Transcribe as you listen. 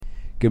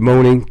Good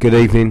morning, good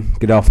evening,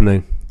 good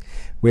afternoon.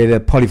 We're the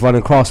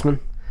Polyvinyl Craftsmen,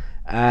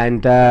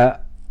 and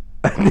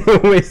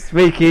we're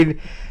speaking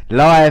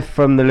live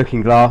from the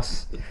Looking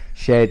Glass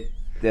shed.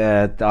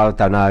 I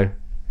don't know.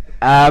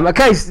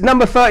 Okay, it's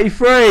number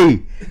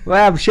 33.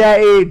 Well, I'm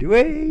shouting.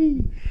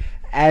 Whee!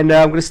 And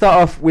I'm going to start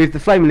off with the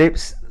Flaming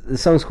Lips. The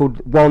song's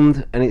called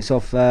Wand, and it's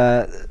off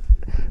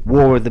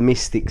War of the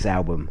Mystics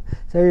album.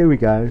 So here we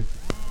go.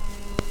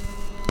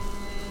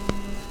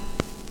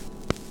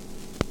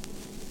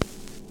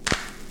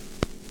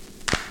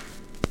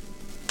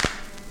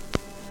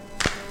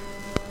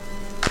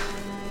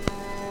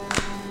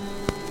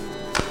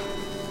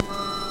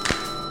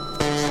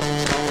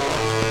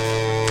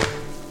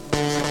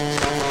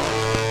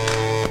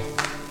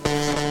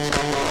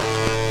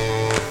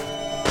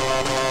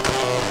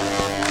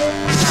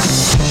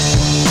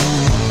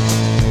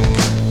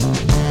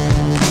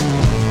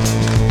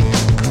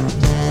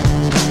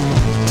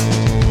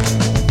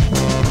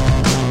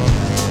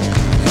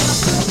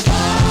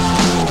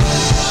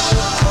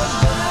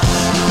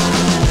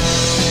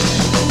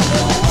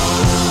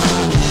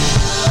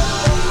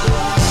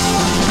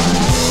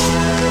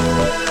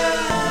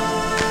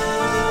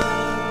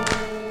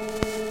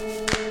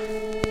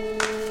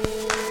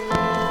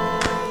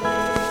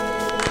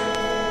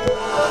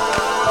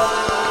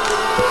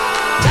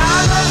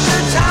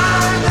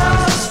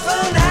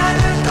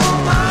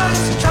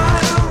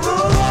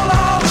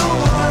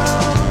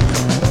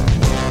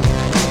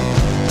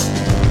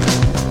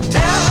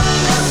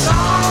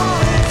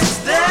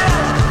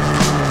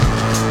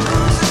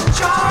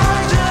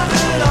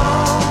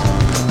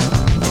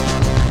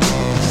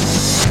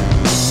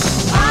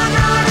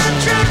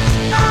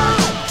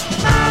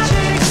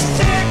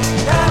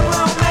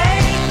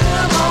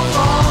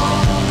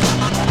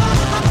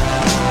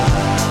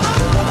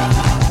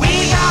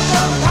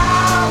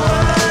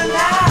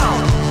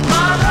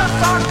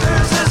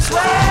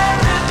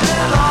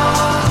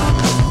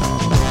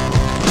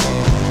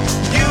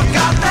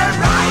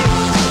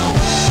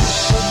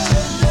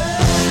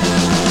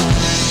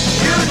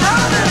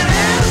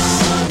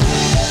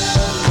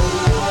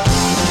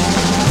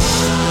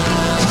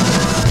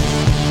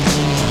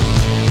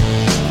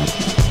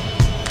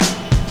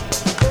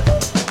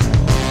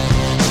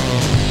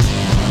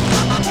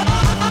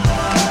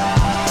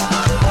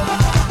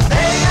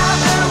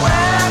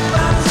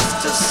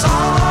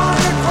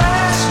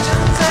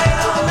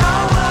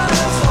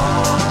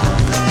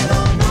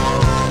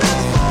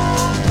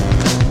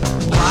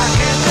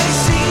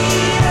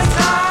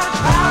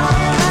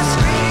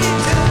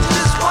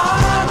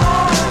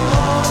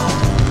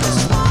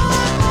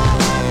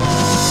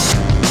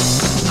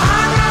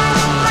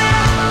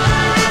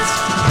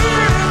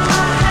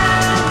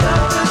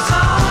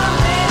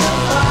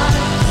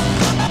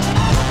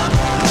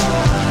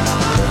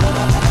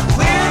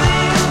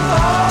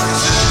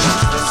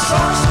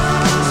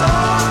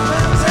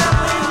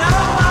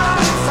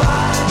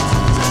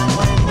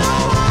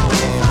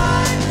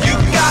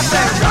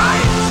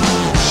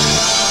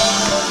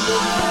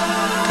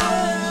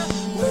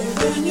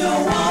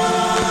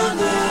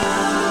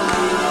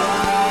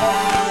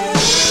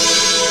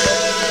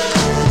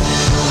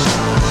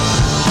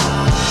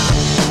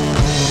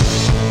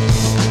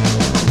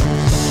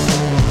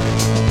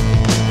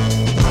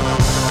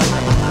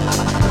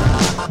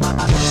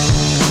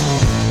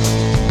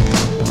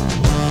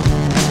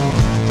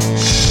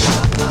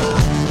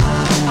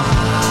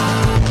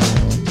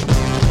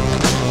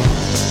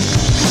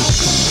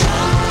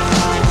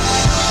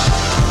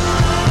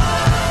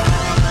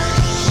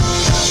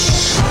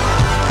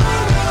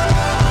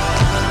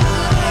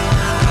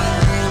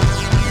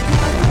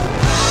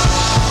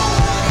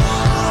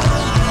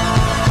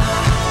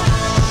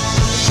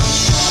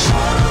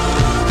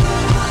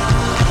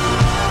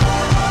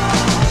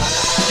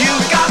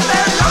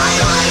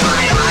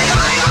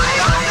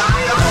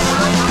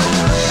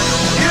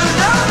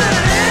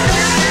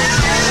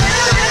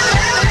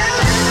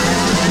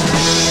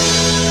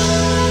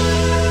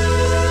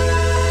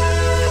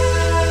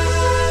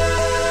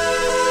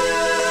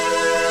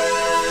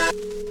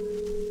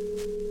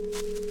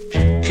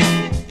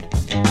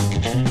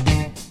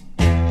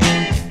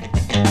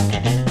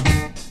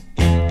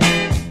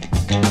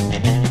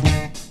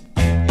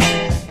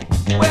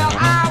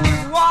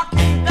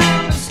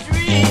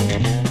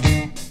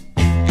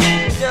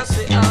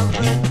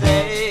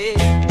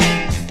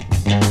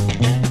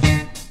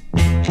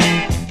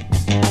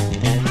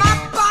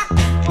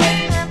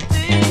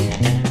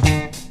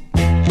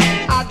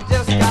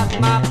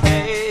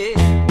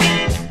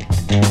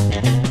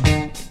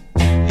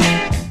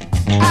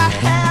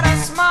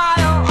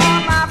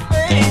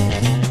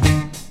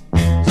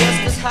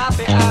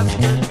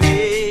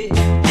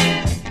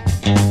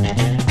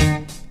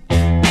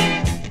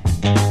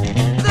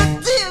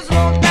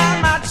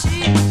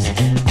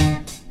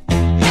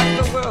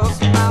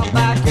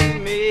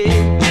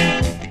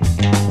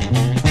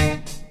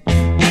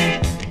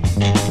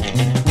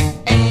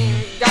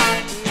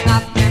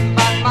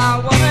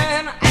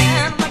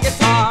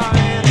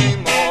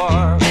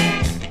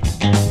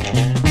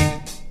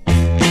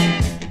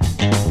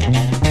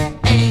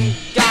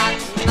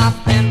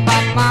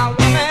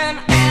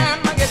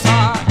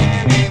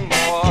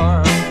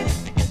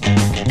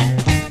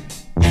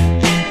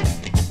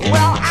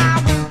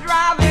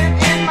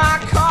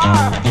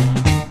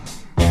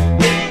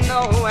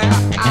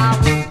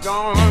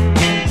 gone.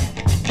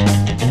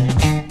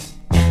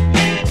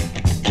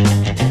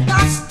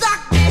 Got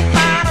stuck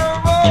behind a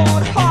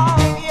road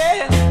home,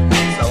 yeah.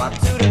 So I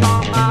tooted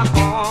on my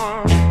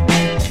horn.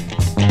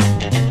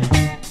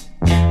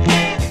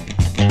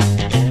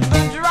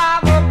 The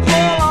driver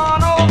pulled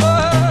on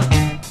over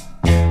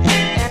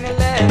and he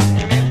let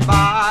me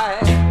by.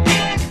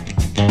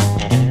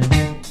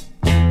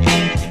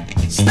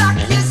 Stuck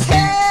his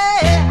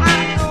head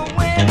out the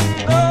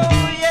window,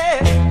 yeah.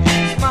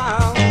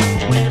 Smiled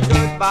and waved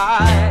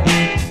goodbye.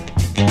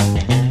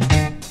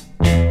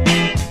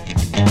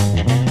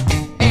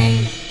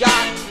 Ain't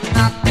got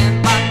nothing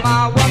but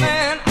my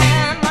woman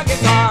and my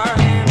guitar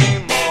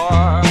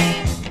anymore.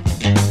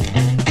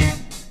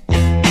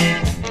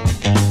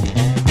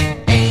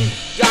 Ain't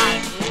got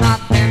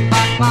nothing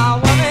but my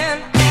woman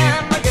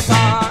and my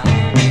guitar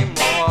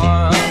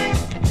anymore.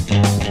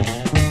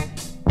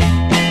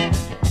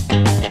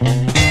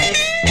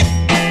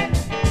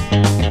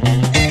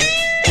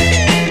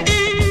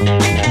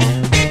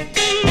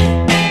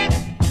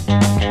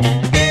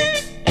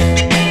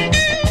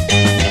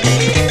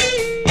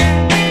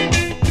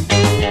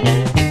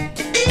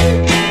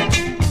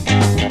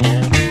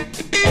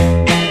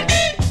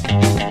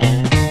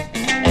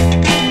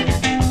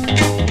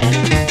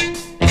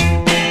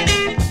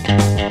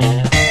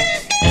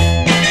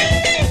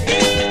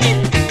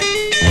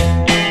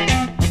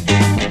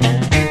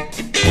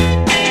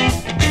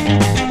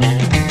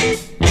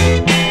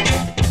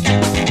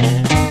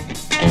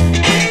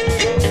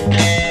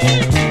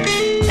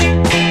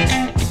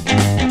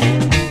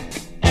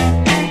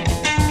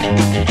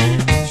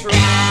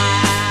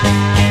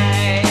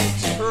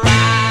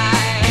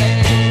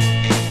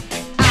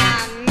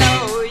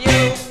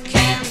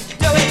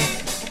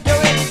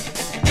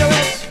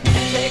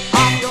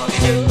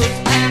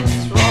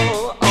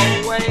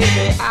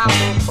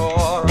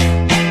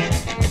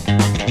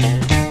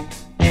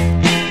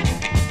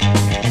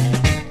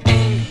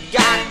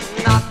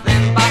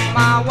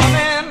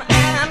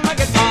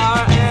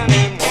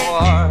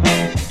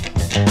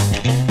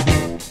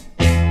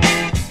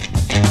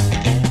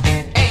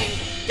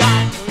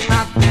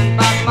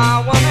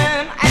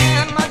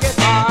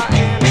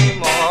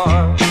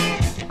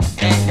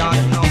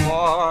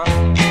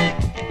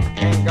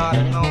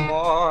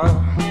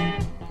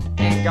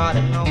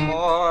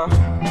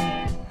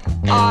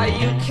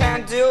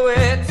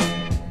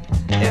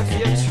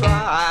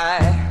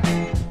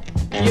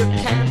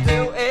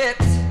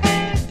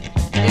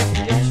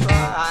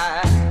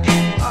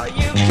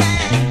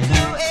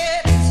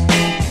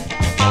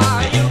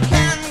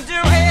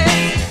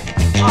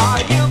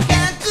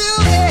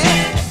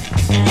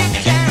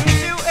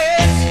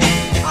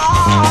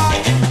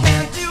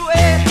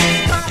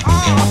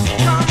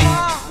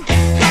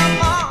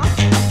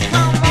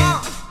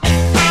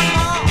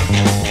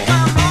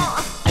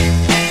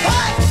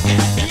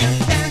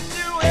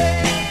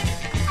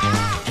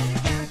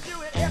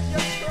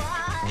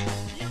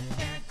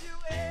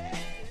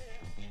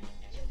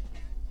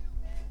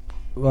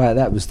 Right,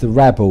 that was the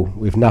Rabble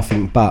with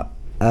Nothing But,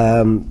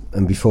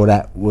 and before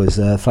that was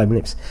Flaming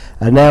Lips.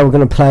 And now we're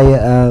going to play.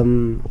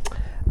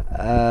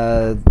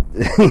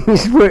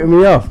 It's putting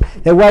me off.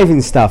 They're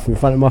waving stuff in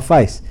front of my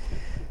face.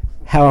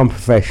 How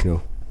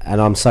unprofessional,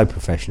 and I'm so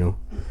professional,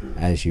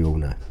 as you all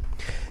know.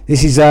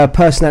 This is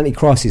Personality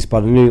Crisis by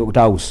the New York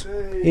Dolls.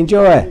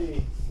 Enjoy.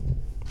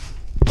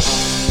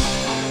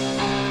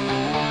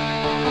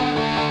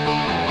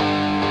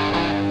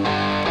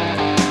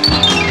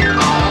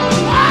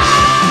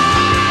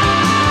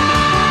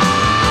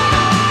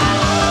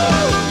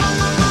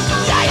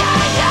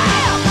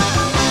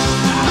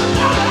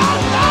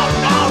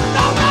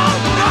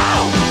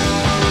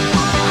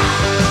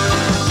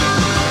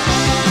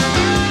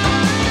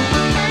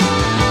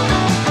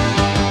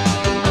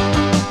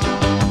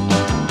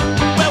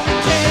 Well, we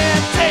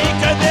can't take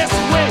her this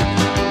way.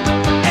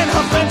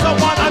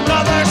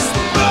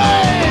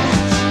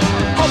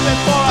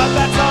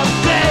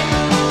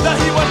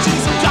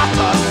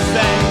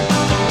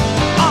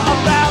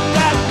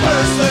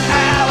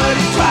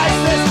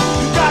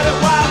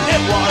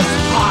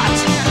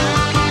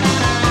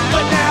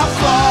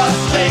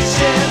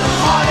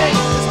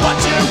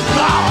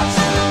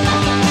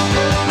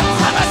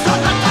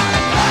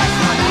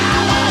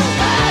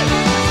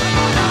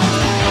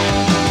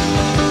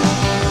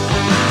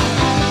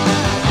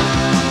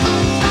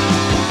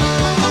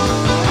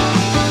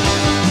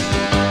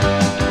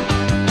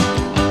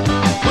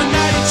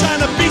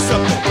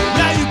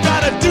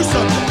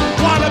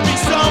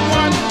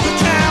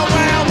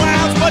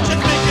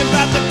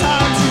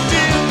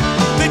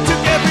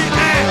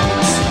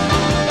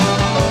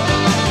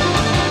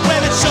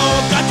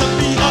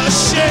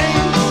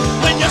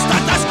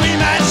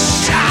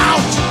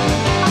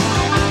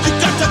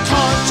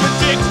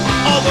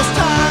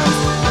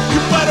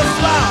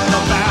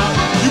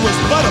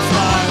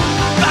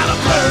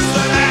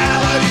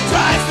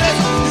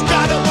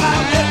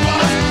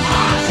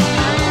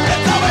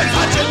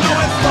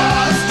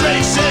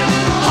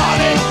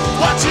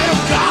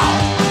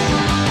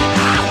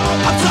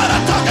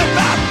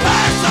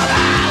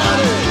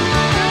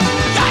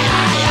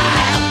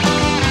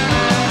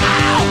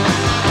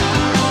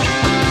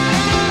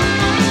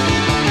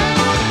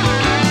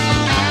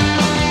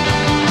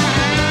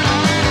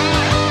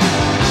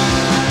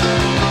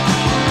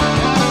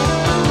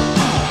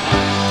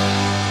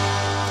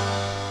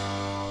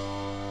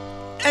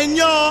 and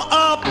you're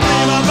a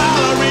prima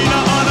ballerina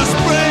on a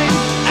spring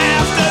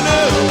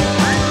afternoon.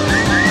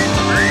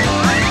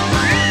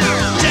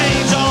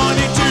 Change on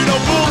into the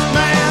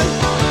Wolfman,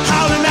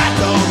 howling at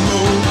the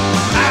moon.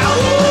 Ow,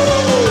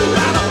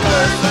 and a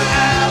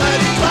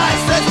personality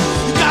crisis.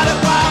 You got it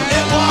while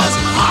it was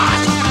hot.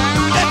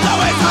 It's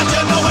always hot,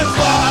 you know it's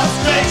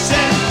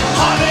frustration.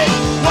 Honey,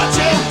 what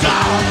you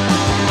got?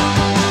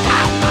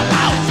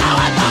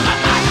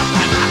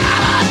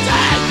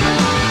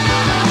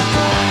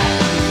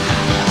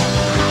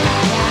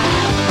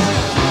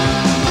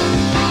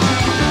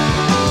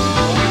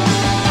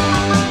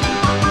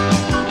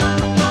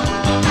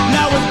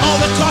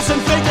 And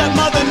fake that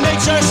Mother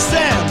Nature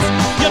sends.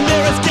 Your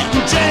mirror's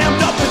getting jammed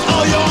up with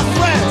all your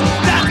friends.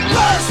 That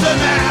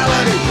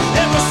personality,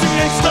 everything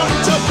ain't starting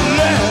to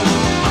blend.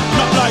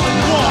 Not like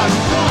one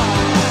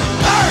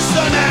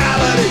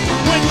personality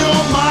when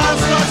your mind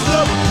starts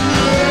to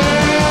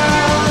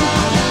blend.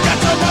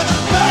 Got another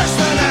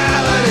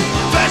personality,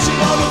 flashing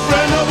on a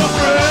friend of a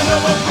friend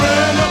of a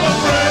friend of a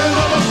friend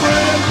of a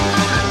friend.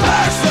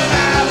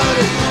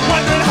 Personality,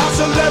 wondering how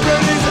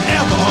celebrities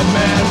ever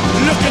met.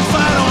 Looking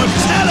fine on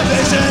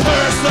television.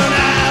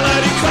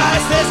 Personality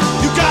crisis.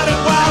 You got it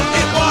while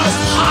it was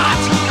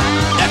hot.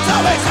 It's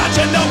always hot,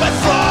 you know it.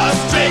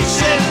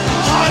 Frustration,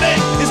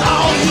 heartache is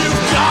all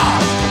you've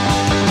got.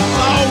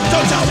 Oh,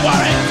 don't you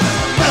worry.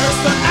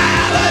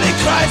 Personality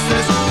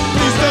crisis.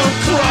 Please don't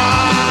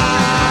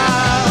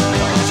cry.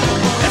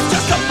 It's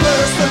just a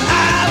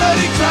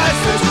personality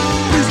crisis.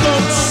 Please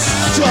don't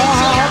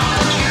stop.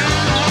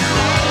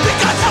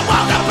 Because you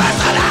want a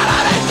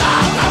personality,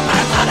 don't a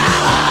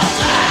personality.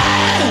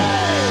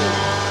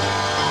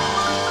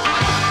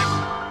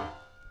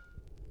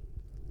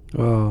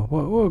 Oh,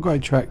 what a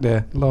great track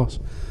there. The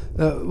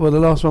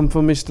last one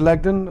from Mr.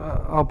 Lagden.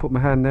 I'll put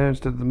my hand there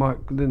instead of the mic,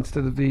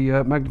 instead of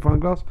the magnifying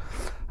glass.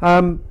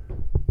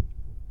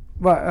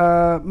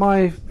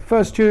 My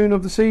first tune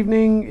of this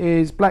evening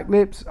is Black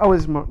Lips. Oh,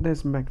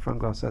 there's the magnifying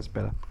glass. That's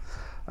better.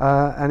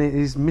 And it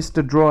is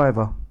Mr.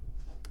 Driver.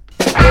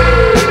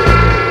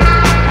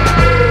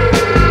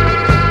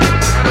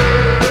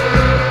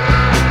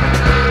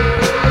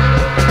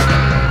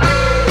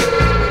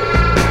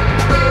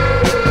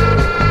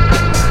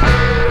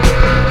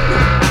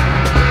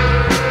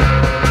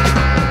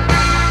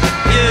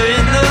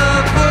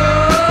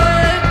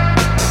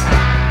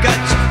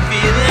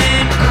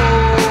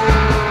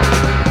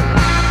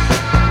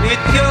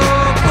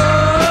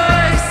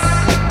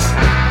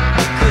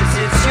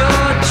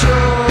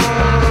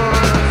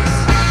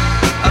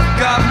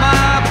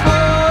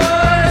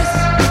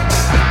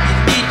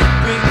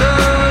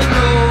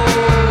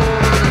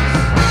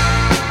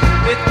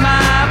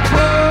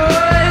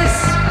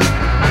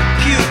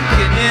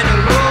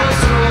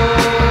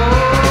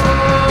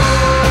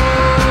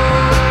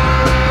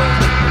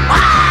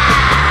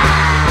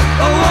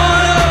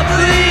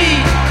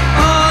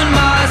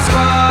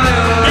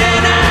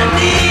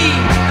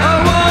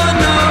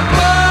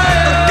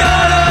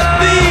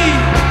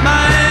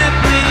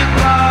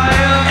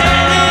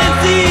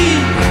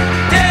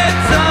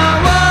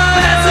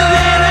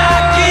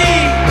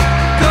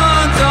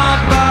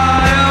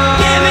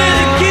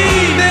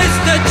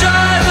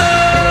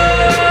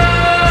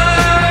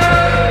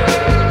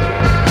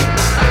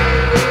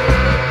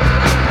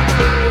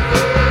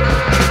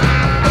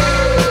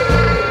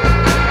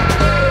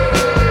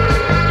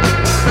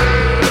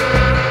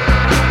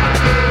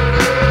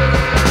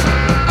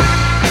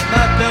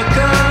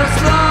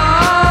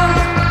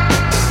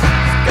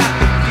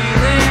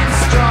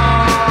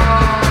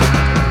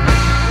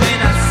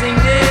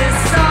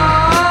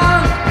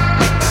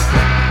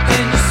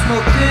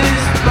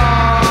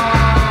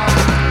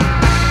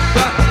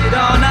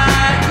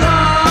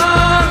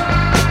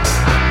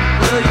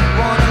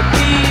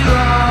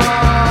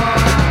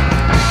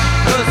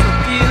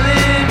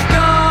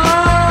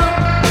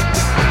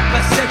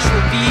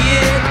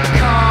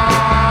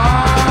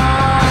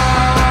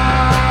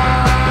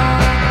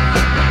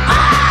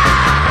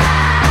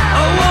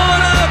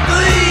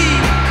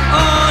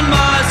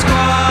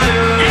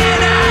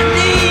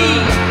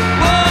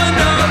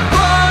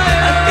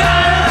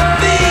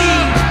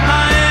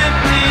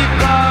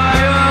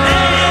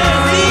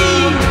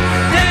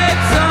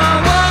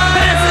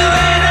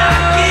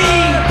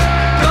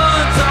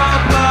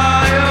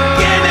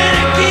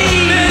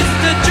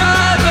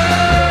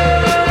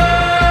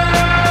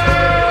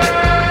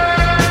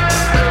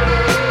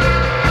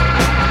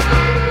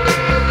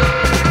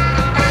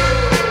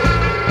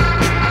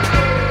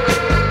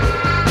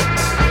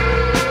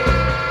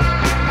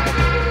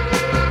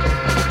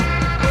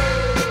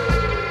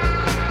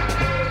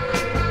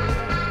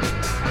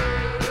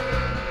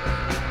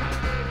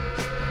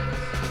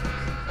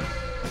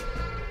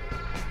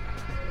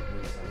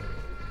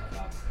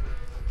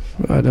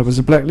 Right, that was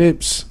the Black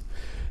Lips.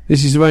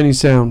 This is the Raining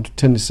Sound,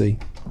 Tennessee.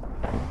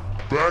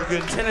 Back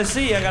in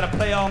Tennessee, I gotta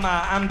play all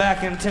my I'm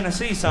Back in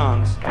Tennessee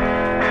songs.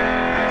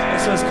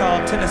 This one's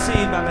called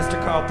Tennessee by Mr.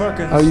 Carl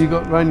Perkins. Oh, you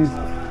got Raining...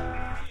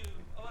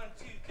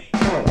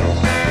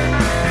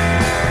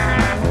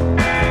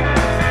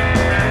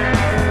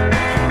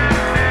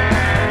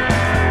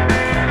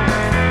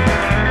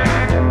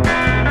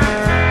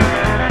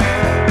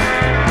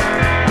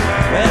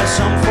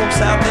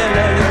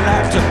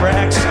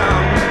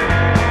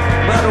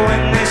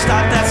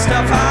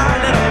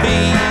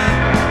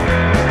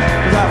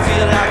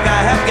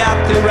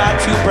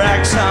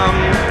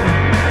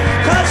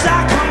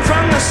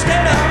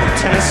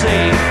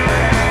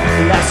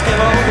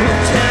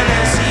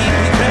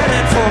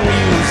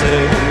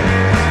 music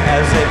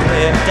as they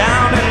play it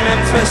down in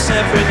Memphis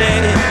every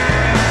day.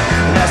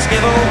 Let's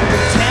give old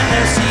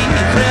Tennessee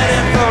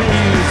credit for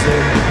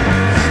music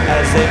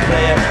as they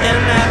play it in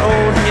that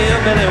old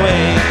hillbilly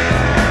way.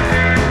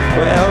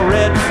 Well,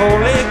 Red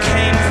Foley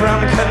came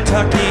from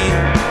Kentucky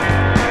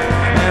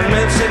and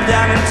lives it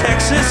down in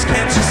Texas,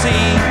 can't you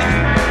see?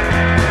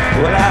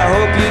 Well, I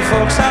hope you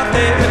folks out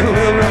there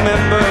will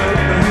remember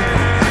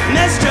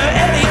Mr.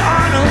 Eddie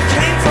Arnold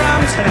came from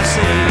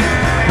Tennessee.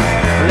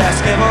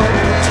 Let's give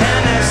old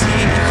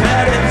Tennessee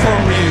credit for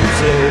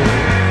music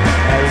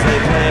as they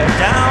play it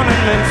down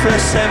in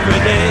Memphis every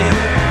day.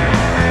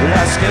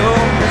 Let's give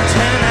old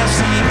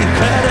Tennessee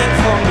credit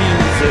for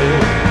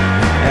music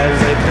as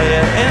they play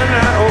it in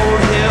that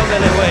old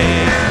hillbilly way.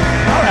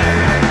 All right.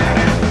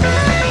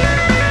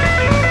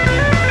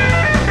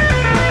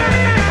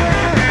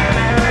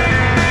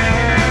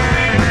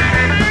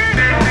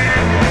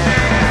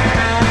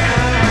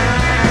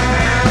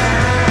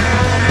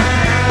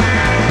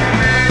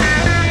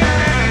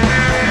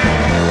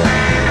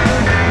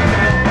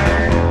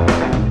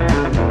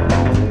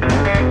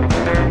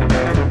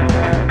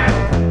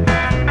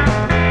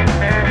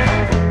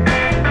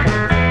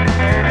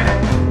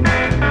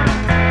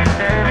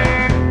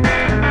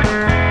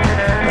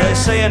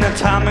 An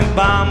atomic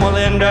bomb will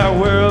end our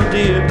world,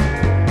 dear.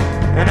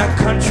 And a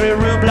country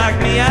rube like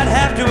me, I'd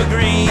have to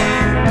agree.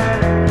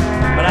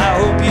 But I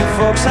hope you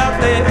folks out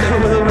there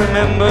will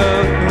remember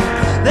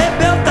they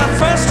built the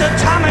first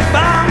atomic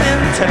bomb in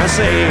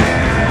Tennessee.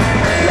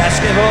 Let's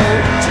give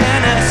old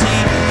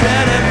Tennessee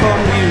credit for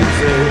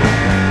music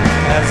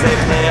as they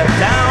play it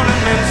down in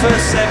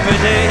Memphis every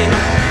day.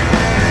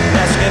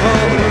 Let's give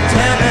old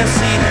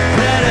Tennessee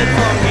credit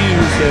for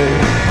music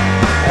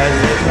as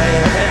they play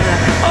it in the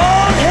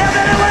old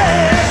hillbilly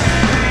way.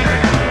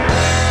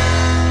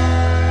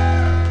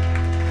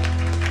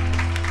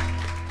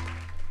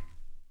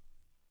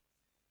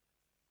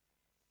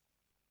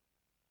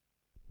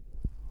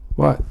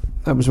 Right,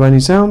 that was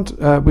Raining Sound.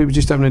 We were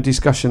just having a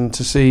discussion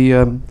to see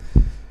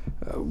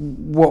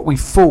what we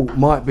thought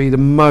might be the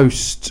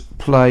most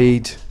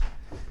played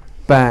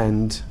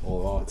band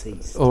Or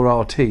artiste. or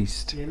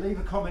artiste. Yeah, leave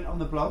a comment on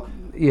the blog.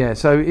 Yeah,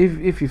 so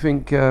if you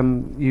think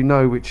you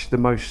know which the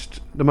most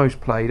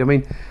played, I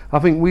mean, I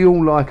think we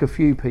all like a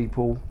few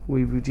people.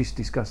 We've just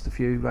discussed a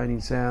few: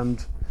 Raining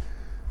Sound,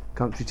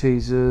 Country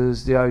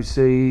Teasers, the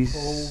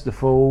OCs, The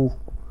Fall.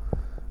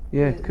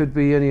 Yeah, could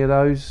be any of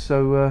those.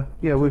 So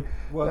yeah, we're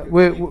Read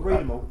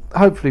them all.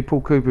 hopefully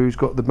Paul Cooper, who's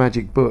got the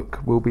magic book,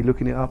 will be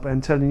looking it up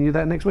and telling you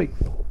that next week.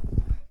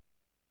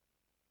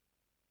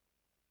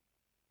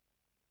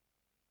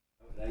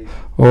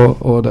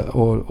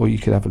 Or you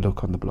could have a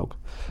look on the blog.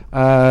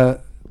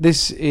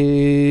 This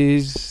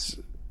is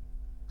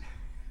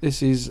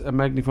a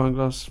magnifying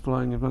glass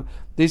flying in front.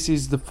 This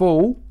is The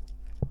Fall.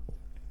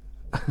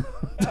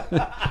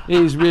 It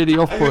is really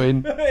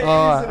off-putting.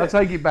 Alright, I'll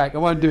take it back. I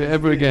won't do it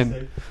ever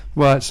again.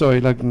 Right, sorry,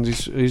 Logan,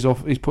 he's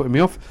off. He's putting me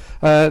off.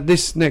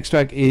 This next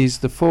track is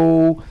The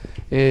Fall.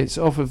 It's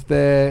off of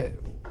their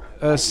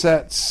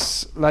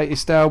Sat's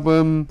latest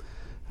album,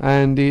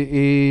 and it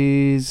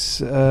is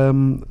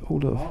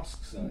hold on.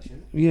 Mask Search.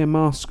 Yeah,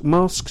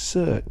 Mask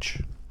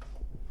Search.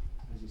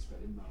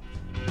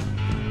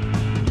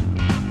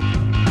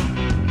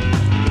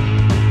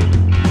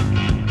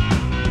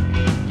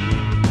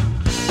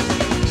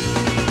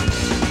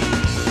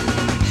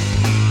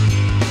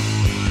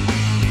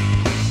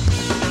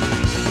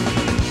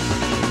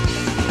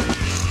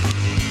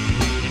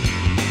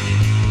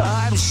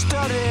 I'm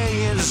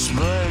studying in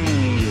spring,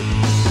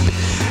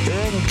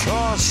 in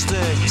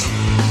caustic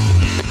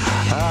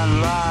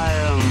and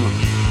lime.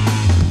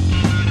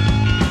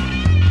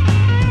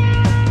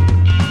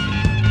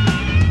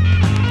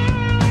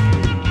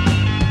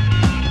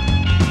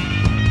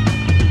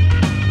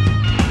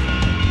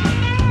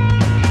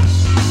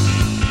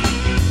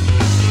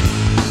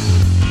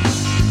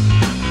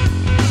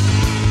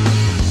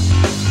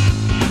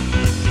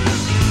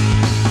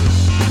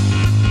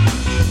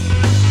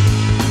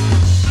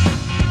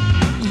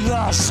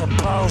 You're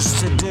supposed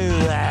to do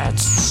that.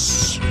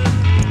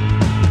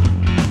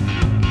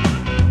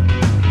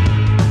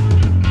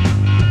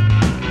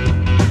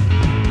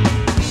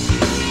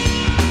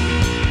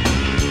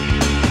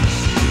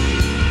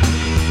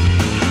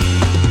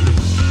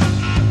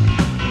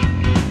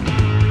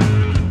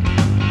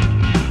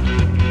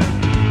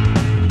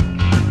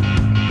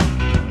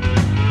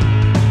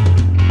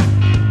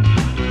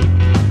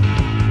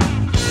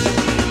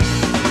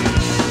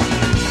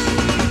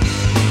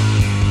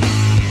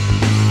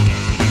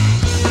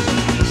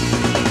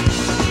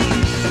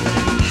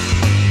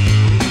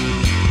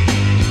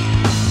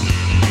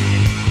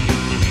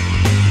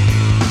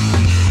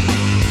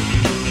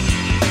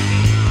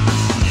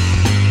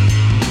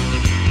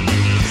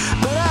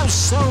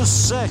 So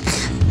sick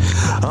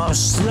of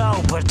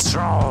Snow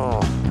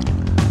Patrol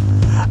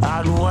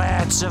and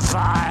where to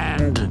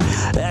find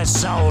their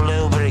sole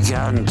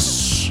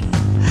lubricants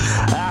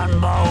and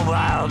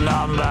mobile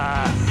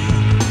number.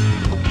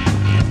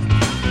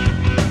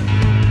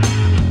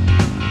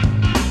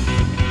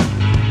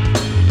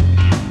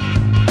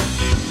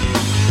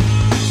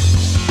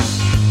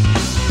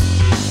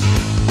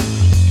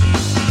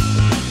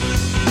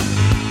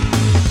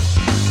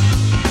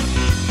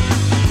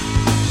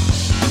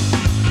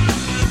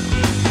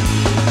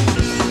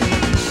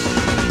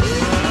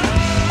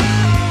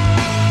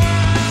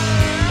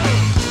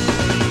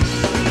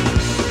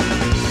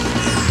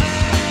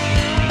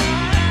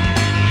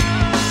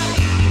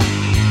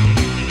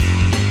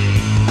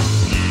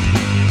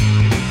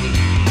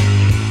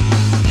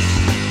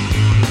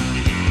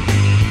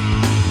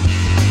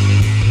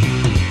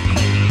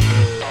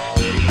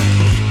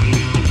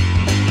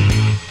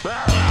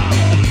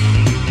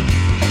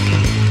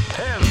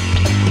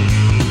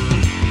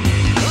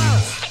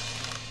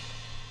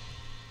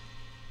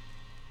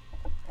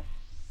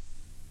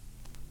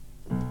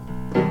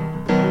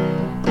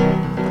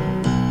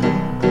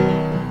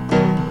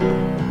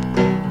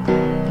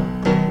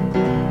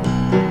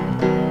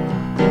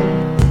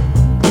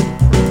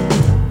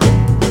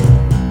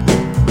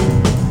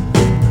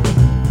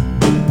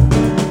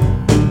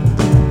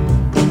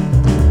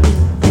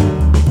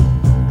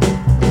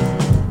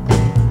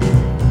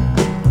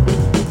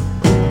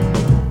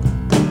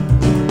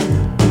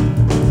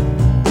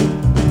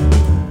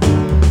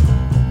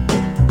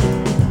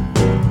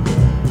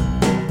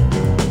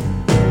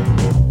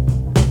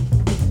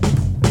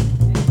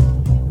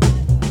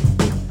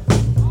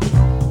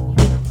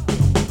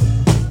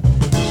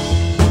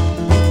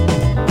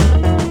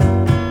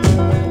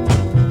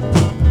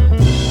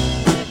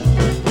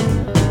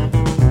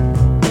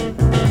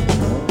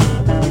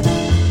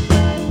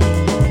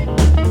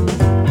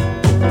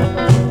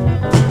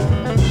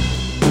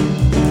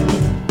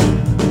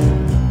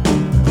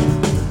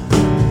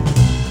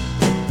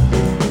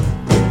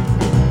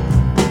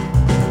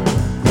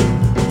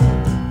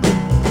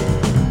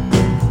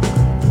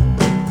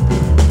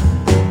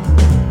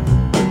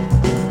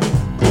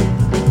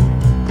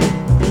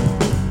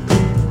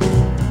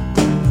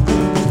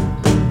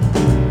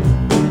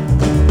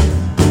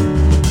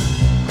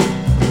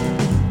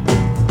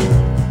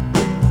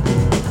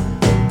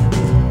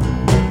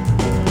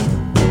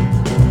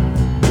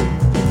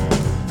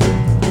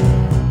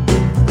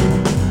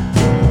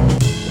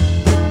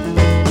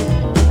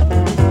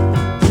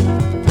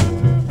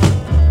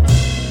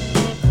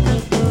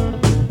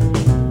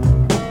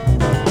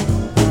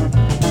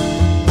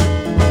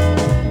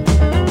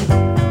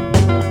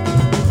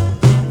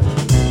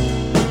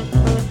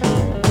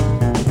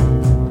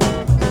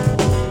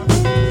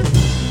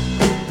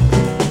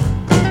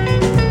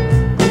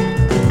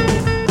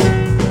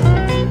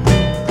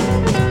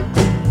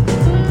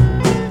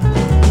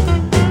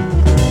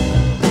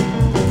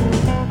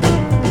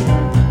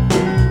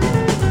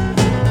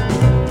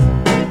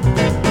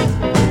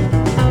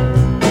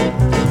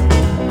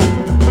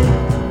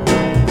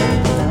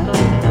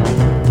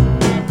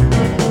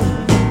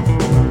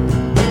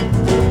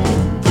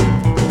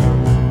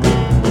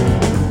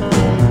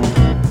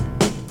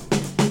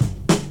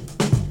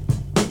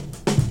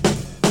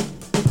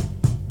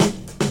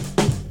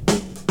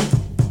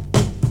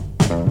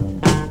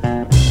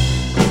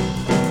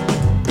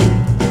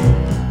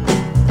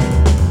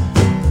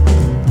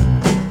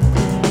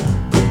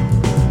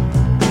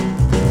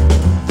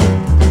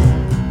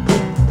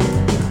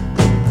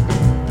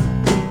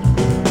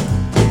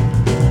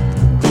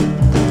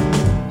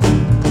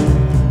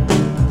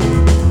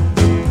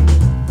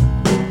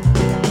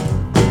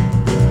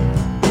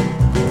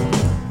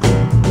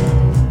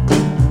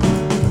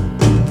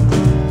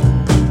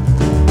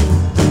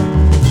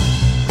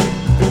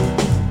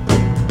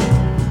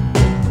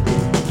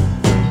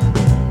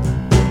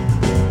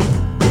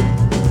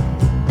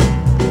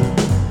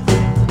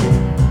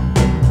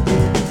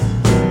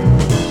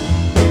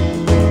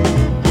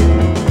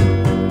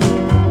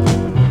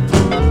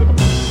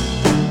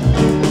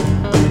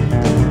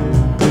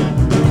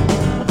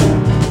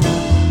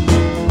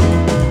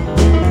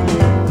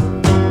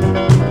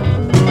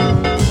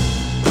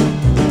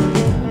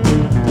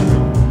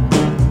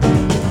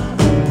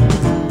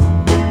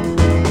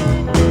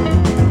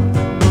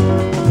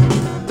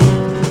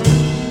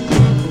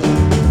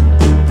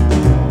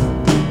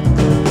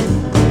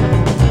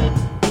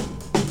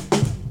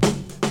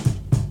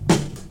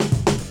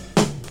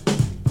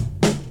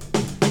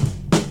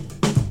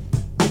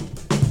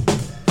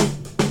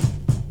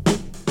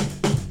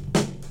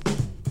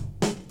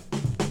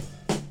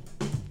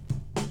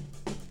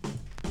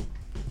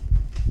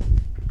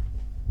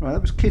 Right,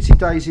 that was Kitty,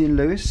 Daisy and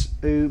Lewis,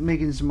 who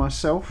Miggins and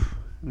myself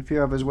and a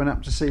few others went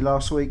up to see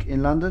last week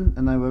in London,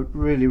 and they were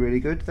really,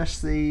 really good.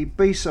 That's the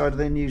B-side of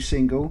their new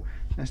single.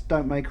 That's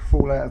Don't Make a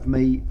Fool Out of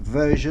Me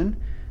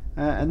version.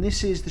 And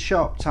this is the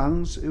Sharp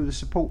Tongues, who were the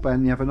support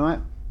band the other night,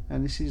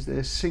 and this is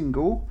their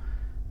single.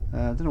 I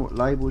don't know what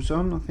label it's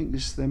on. I think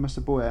they must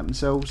have bought it out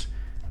themselves.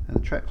 And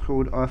the track's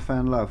called I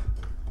Found Love.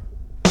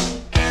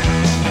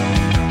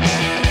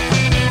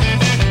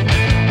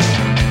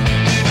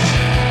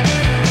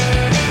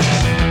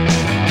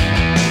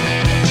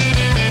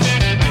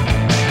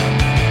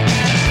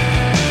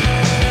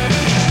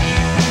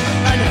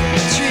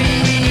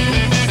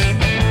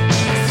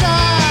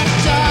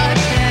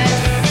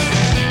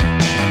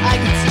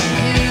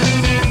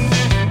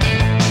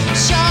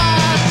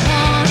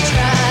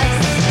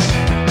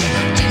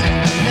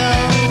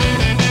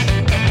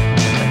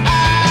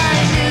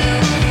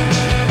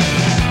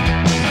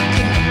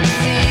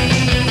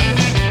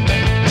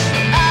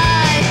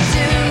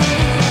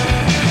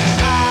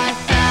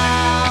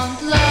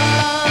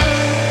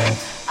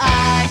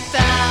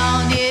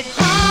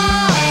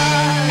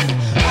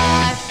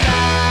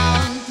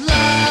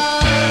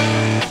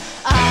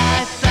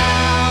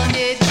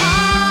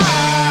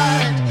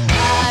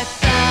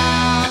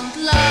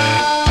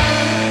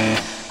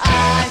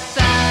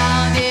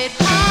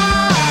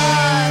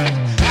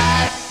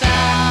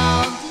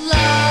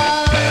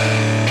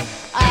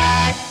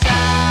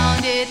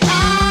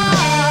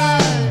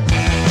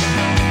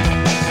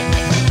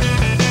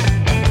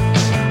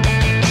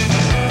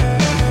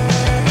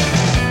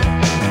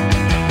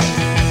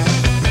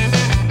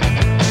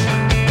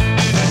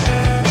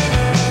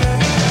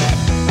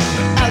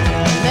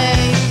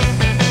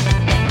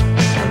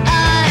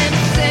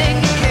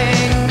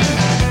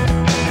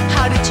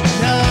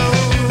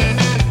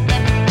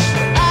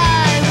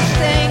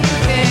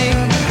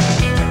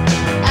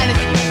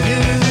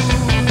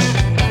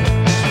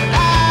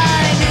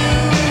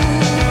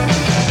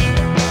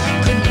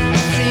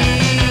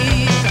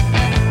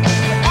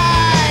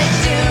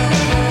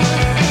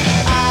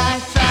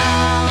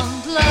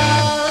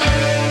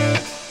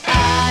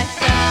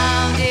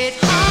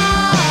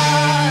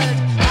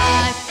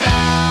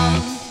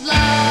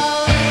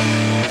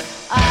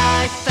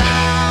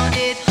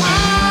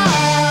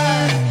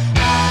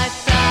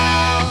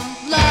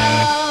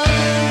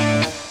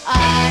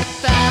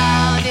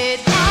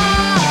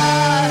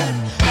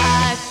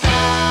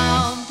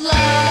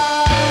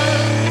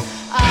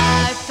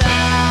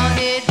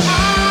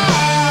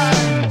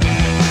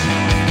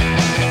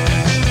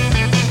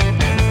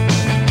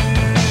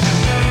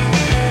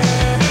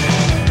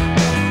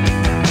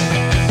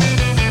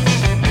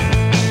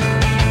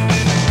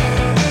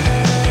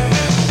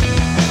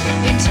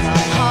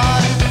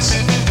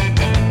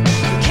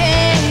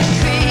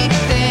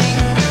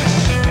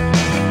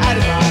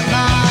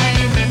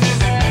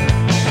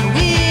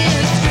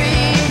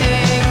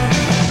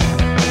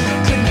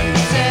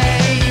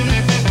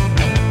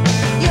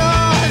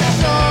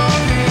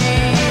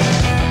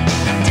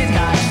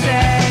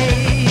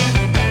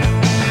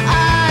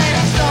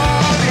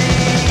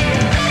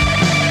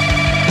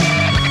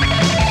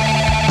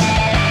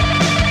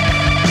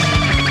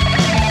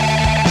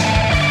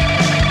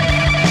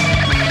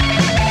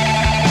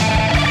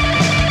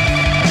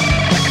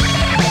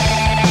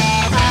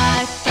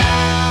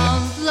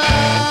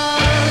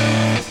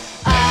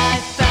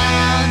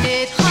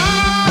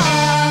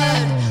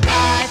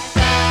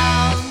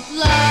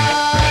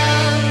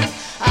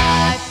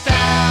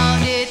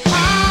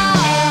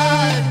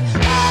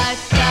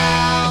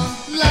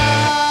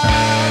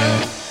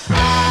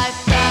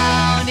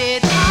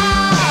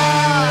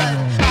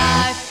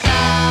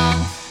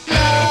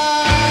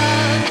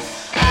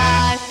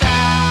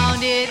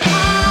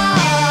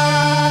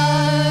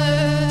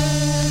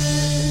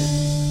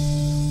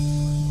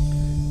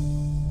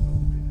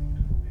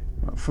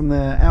 From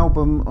their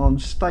album on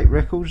State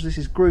Records, this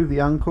is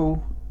Groovy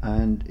Uncle,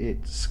 and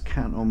it's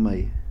Count on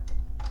Me.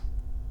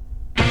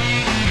 If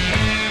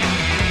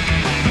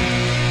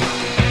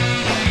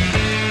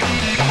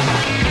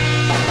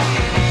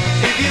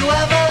you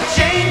ever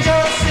change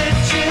your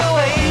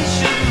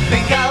situation,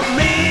 think of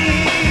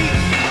me.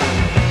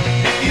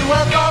 If you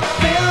ever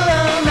feel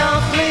an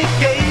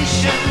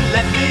obligation,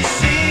 let me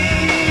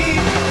see.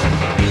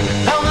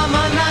 Though I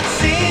might not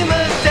seem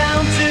as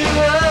down to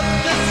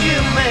earth as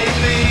you may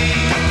be,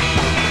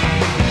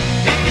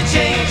 if you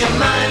change your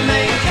mind,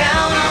 then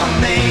count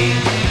on me.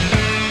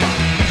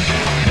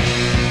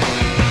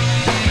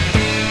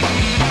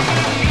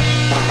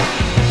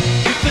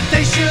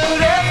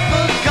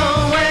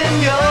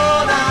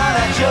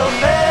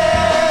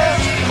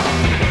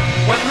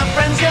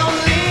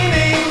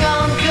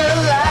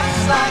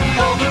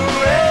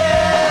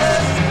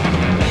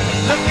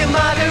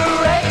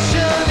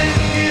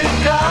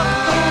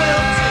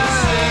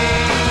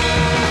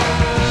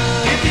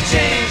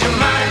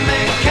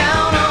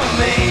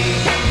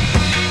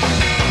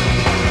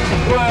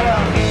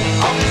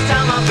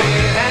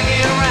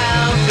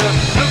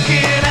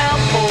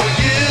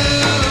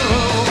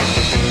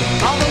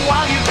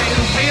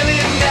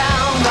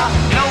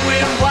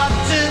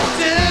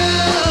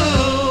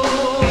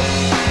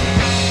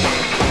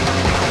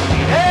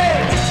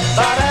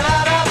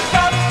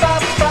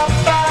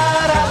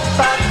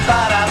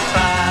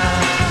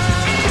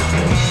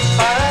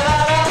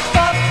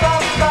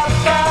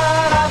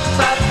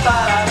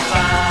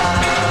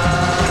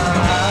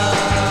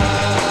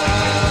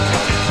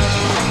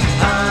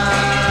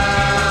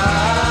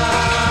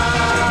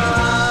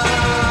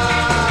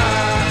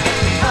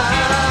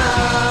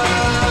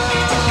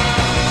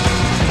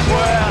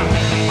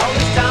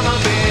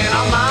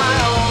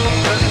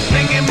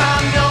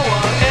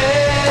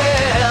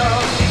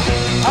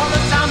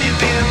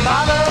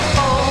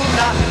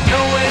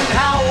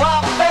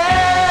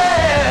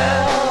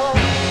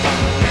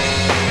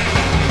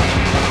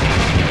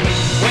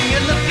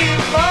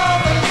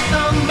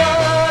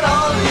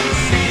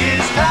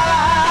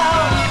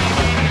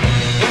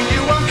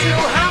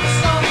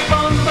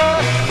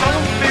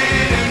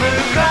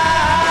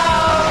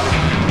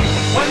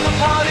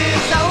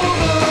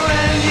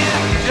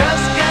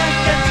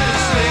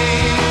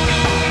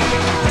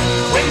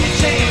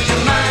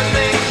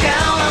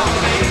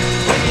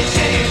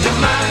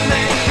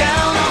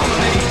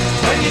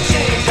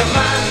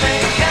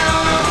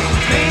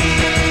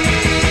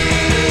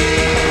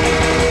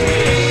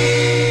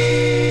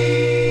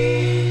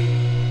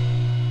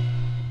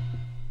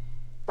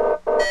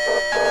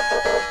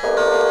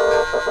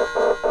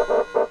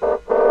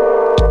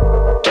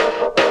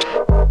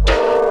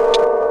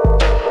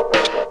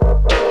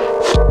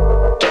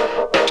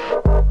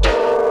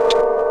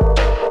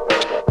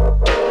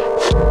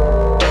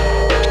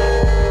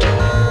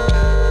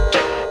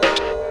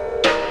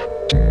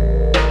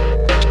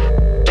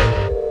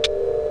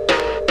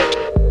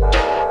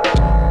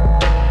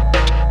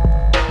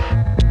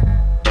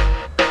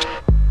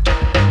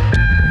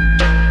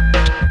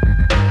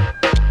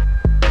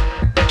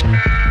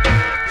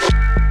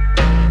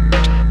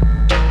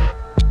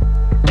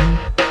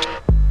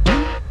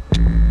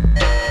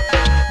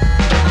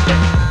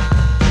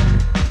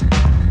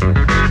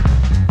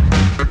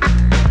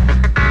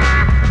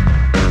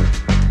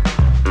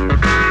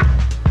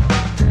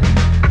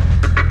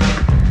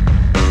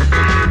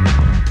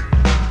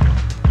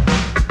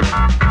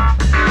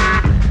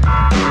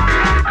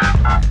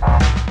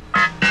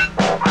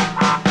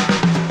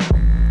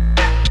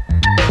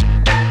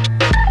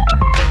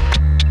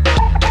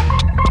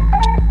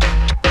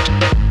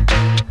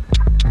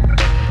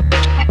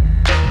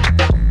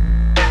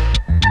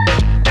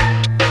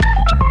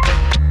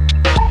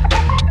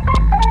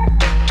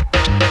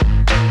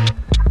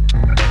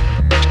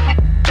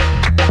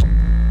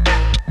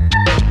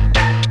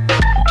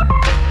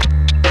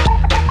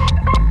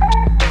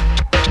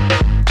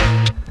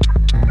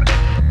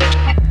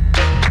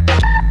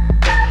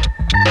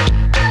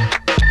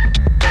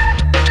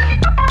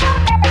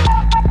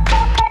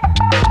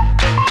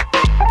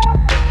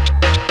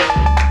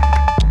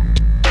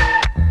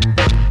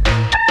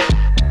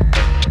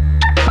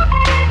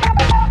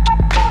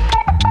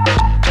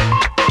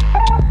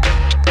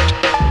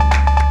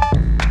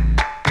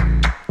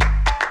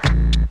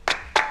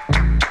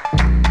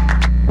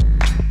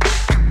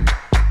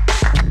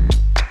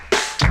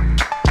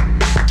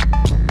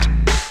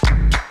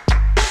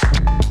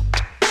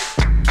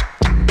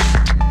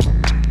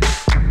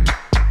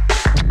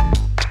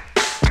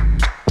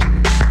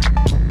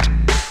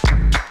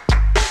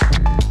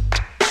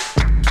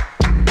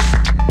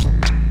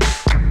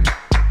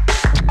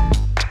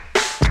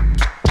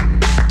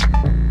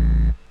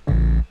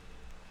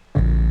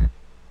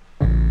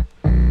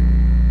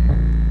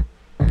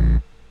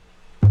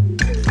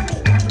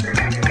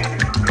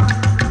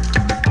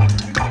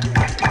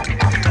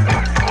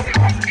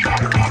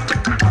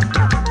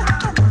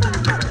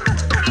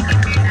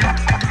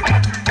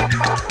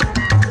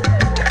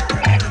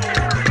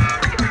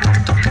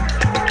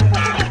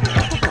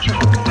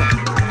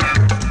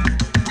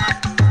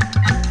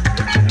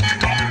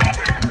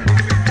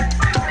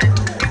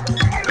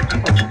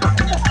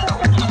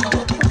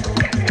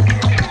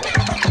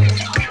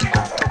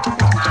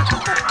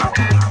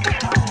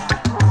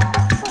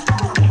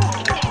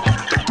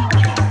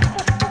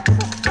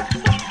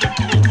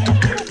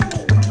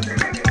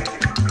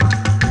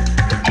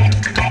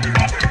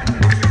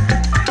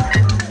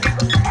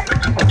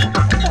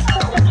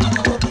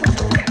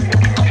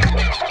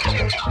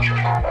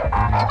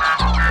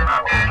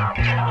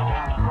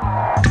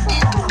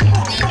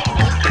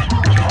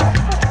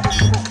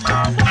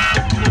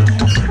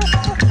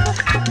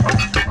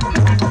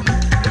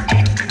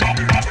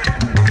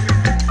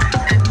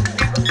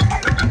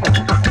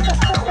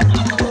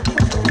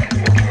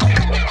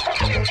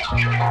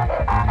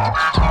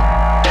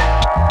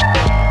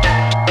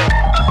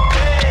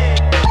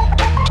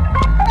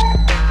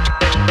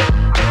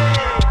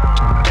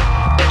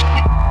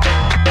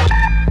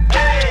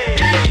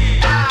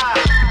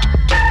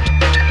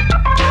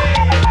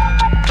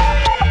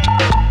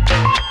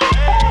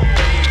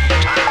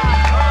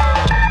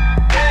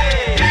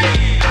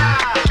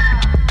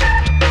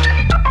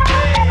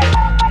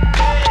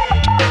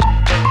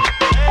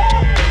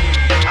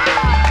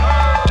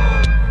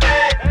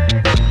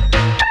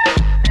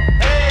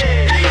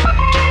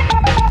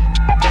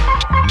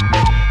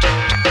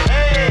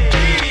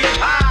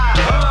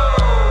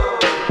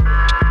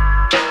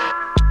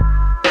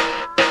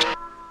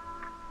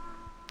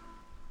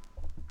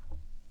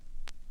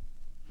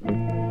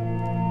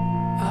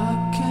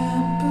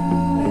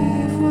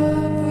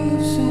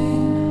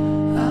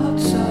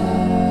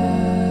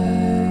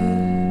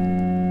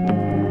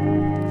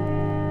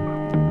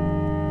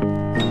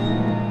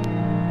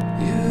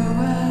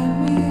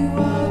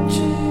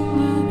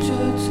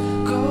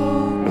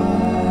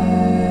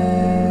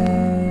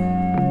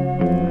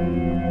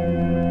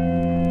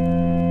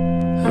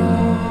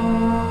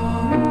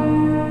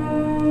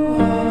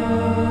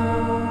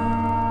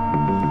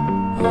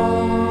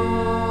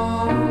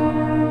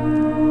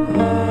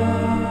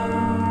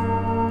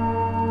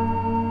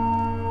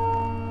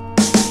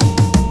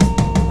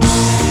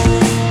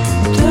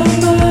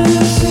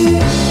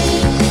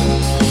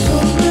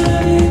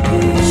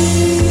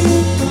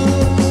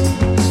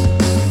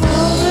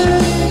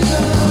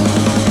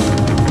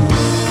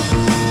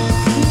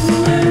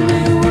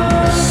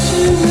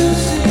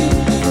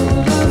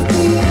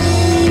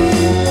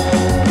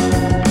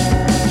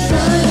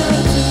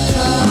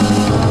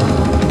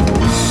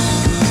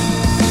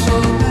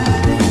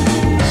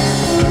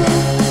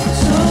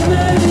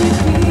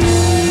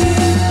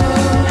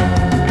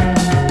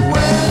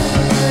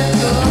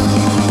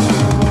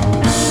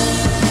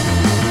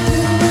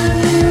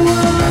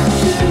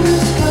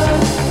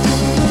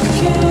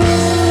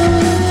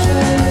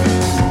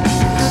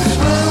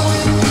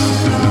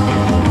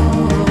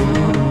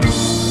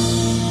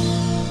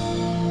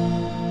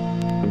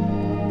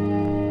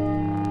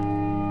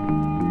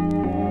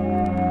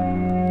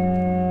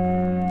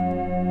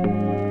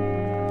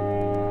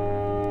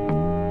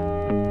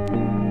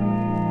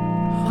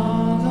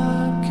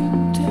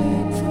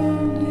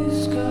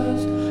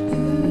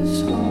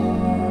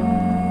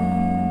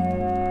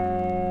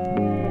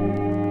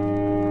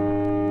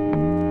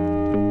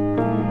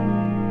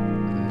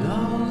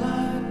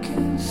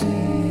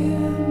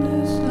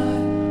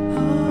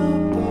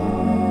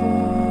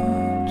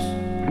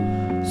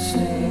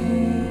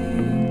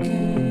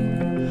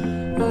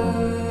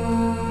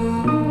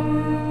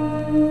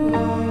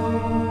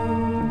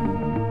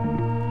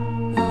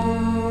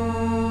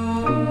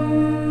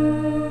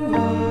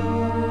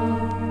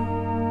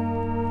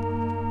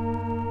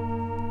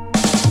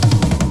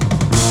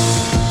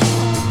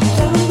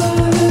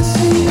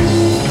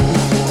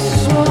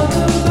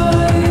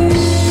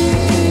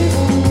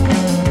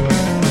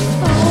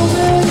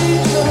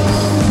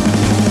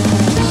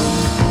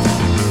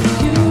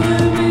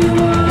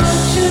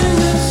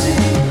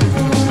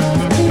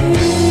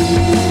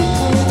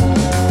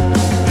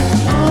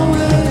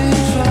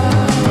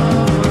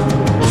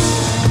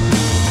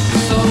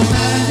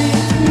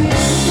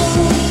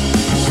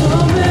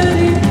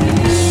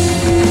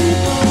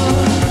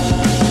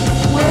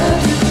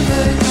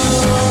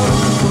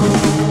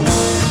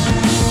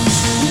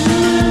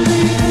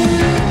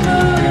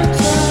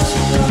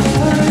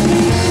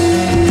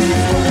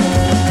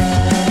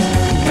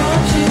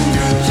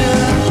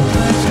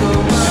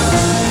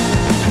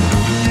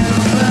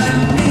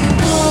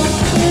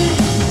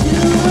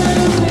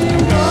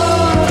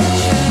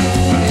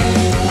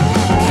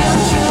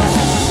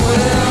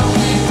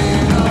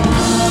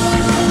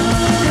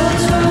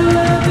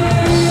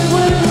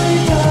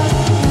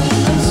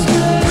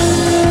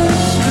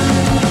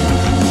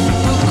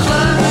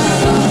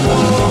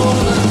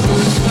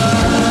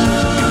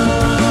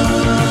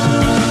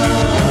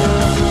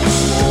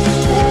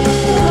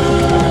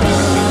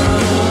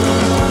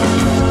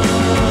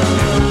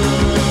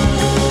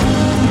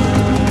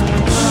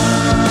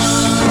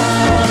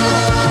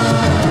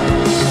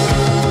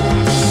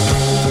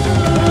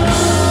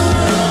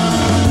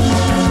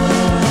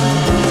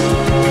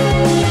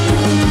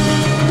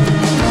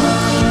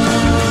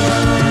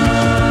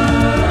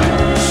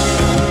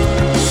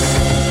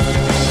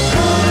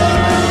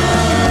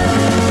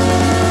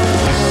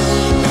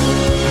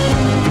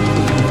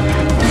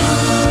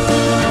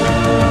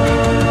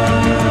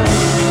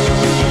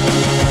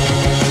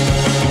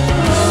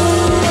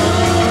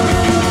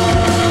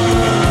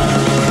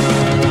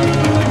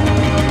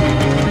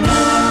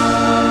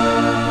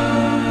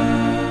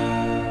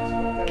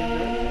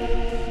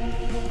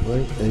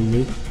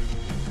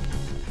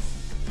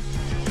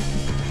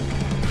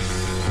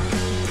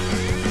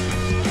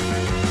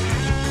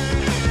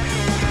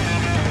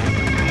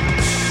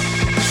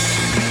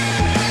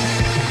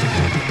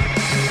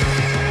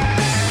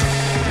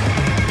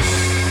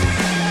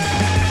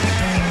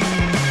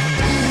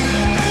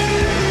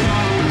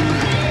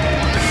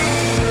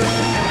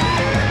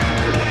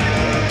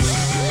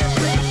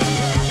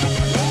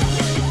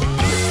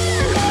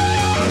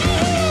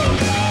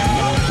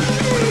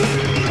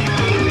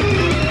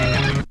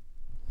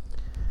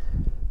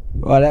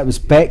 Right, that was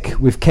Beck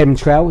with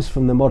Chemtrails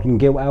from the Modern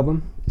Guilt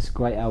album. It's a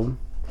great album.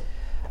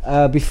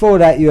 Before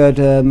that, you heard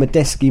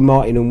Medeski,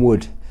 Martin and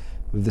Wood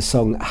with the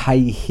song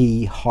Hey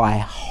He Hi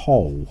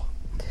Ho.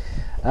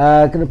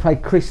 Going to play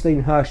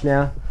Christine Hirsch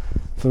now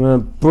from a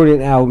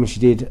brilliant album she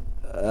did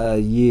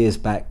years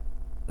back.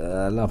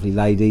 Lovely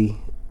lady.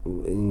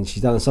 And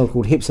she's done a song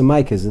called Hips and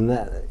Makers, and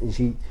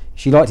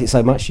she liked it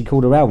so much she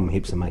called her album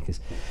Hips and Makers.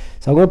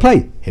 So I'm going to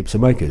play Hips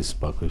and Makers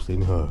by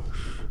Christine Hirsch.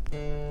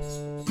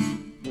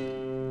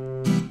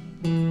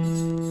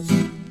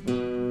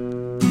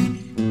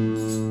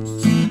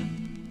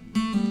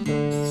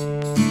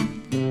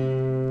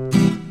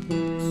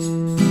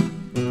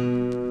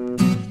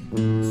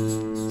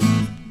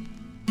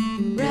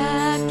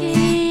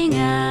 Rocking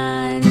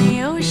on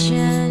the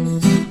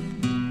ocean,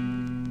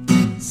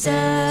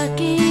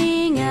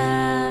 sucking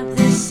up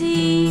the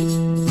sea.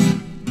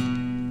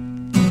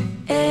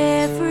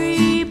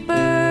 Every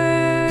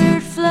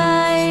bird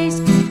flies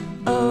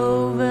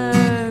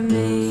over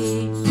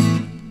me.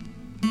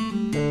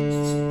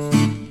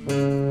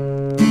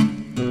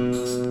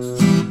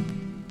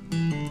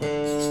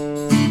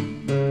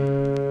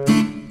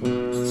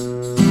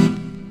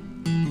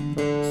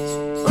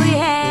 We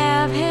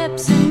have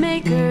hips and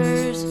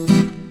makers.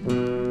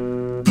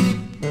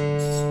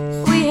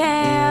 We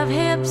have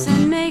hips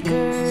and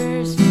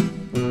makers.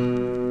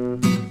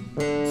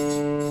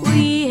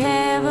 We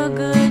have a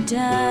good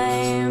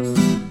time.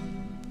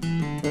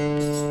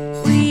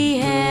 We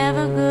have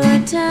a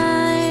good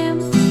time.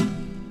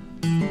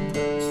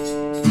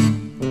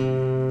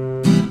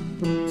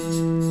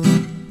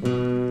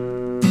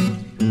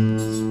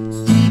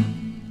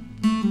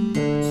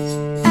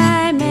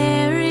 I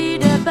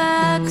married a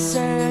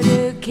boxer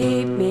to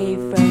keep me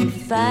from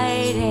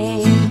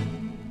fighting.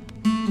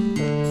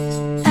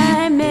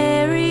 I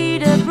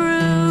married a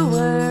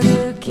brewer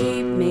to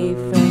keep me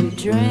from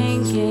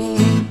drinking.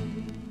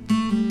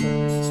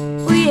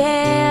 We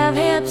have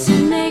hips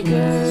and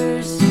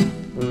makers.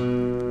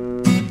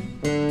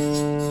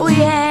 We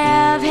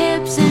have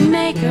hips and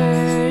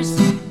makers.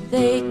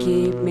 They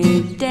keep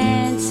me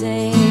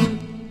dancing.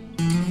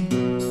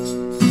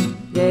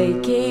 They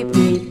keep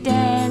me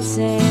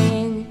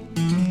dancing.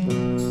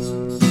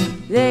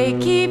 They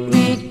keep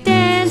me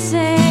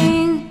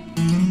dancing.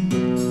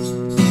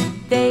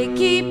 They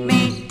keep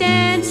me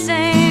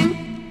dancing.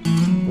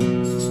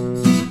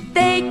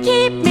 They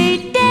keep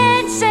me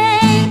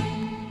dancing.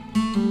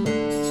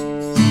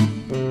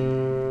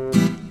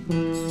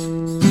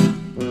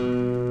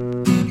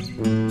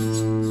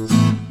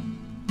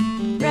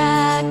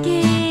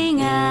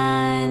 Rocking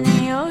on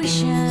the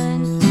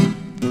ocean,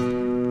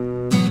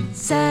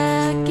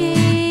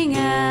 sucking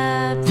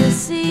up the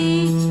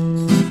sea.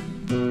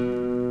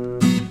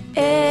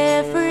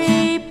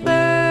 Every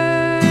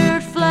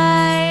bird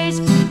flies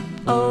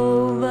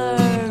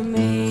over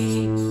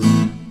me.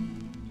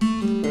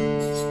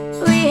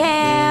 We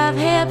have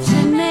hips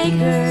and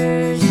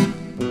makers.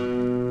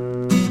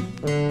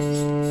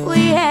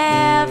 We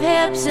have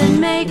hips and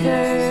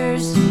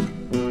makers.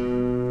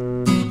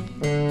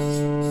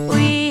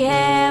 We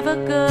have a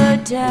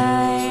good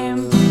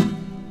time.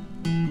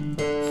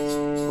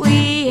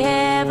 We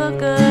have a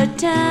good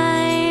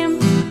time.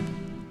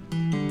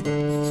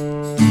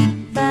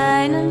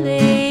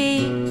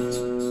 Finally,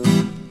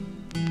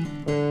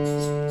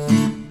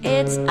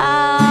 it's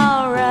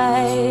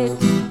alright.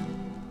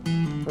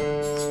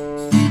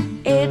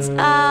 It's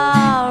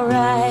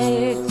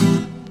alright.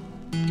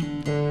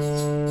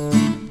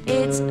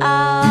 It's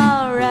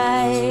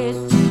alright.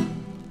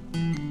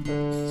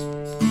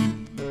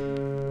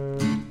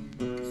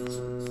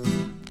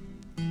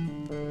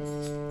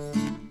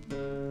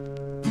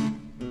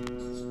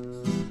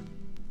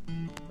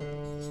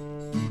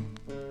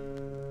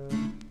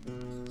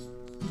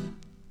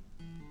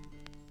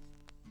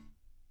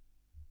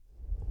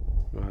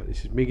 Right,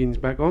 this is Miggins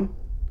back on,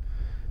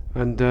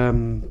 and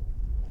I'm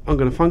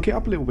going to funk it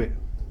up a little bit.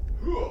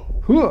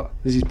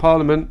 This is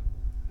Parliament,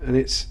 and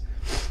it's.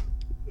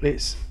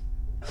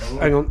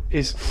 Hang on,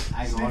 it's.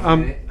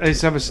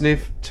 Let's have a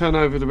sniff. Turn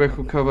over the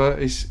record cover.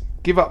 It's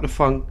give up the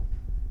funk,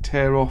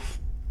 tear off.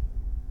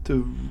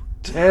 Oh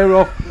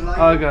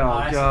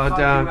god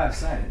damn!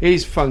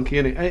 He's funky,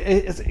 isn't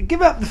it?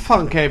 Give up the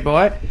funk, eh,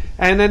 boy,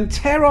 and then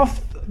tear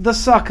off the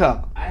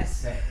sucker.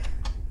 That's it.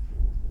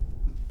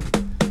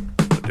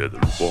 Tether the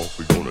roof off,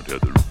 we gonna tether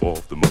the roof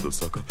off the mother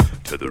sucker.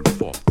 Tether the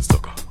roof off the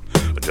sucker.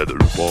 Tether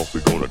the roof off, we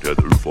gonna tether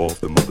the roof off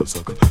the mother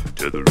sucker.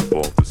 Tether the roof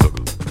off the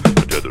sucker.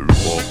 Tether the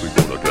roof off, we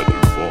gonna tether the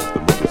roof off the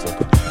mother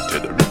sucker.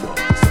 Tether the roof off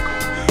the sucker.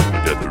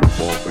 Tether the roof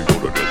off, we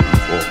gonna tether the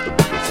roof off the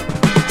mother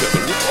sucker. Tether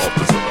the roof off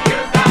the sucker. You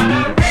got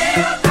a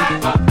real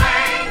type of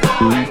thing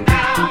going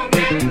down,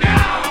 getting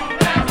down.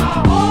 There's a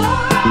whole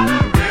lot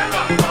of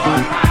rhythm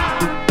going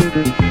round.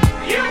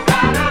 You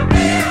got a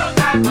real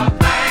type of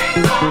thing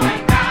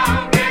going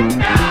down, getting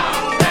down.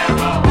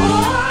 There's a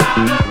whole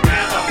lot of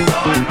rhythm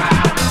going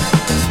round.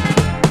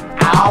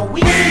 Ow,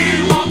 we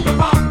give up the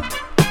funk.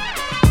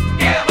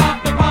 Give up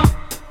the funk.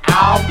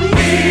 Ow, we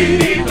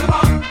need the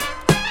funk.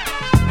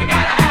 We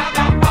gotta have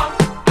the funk.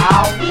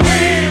 Ow, we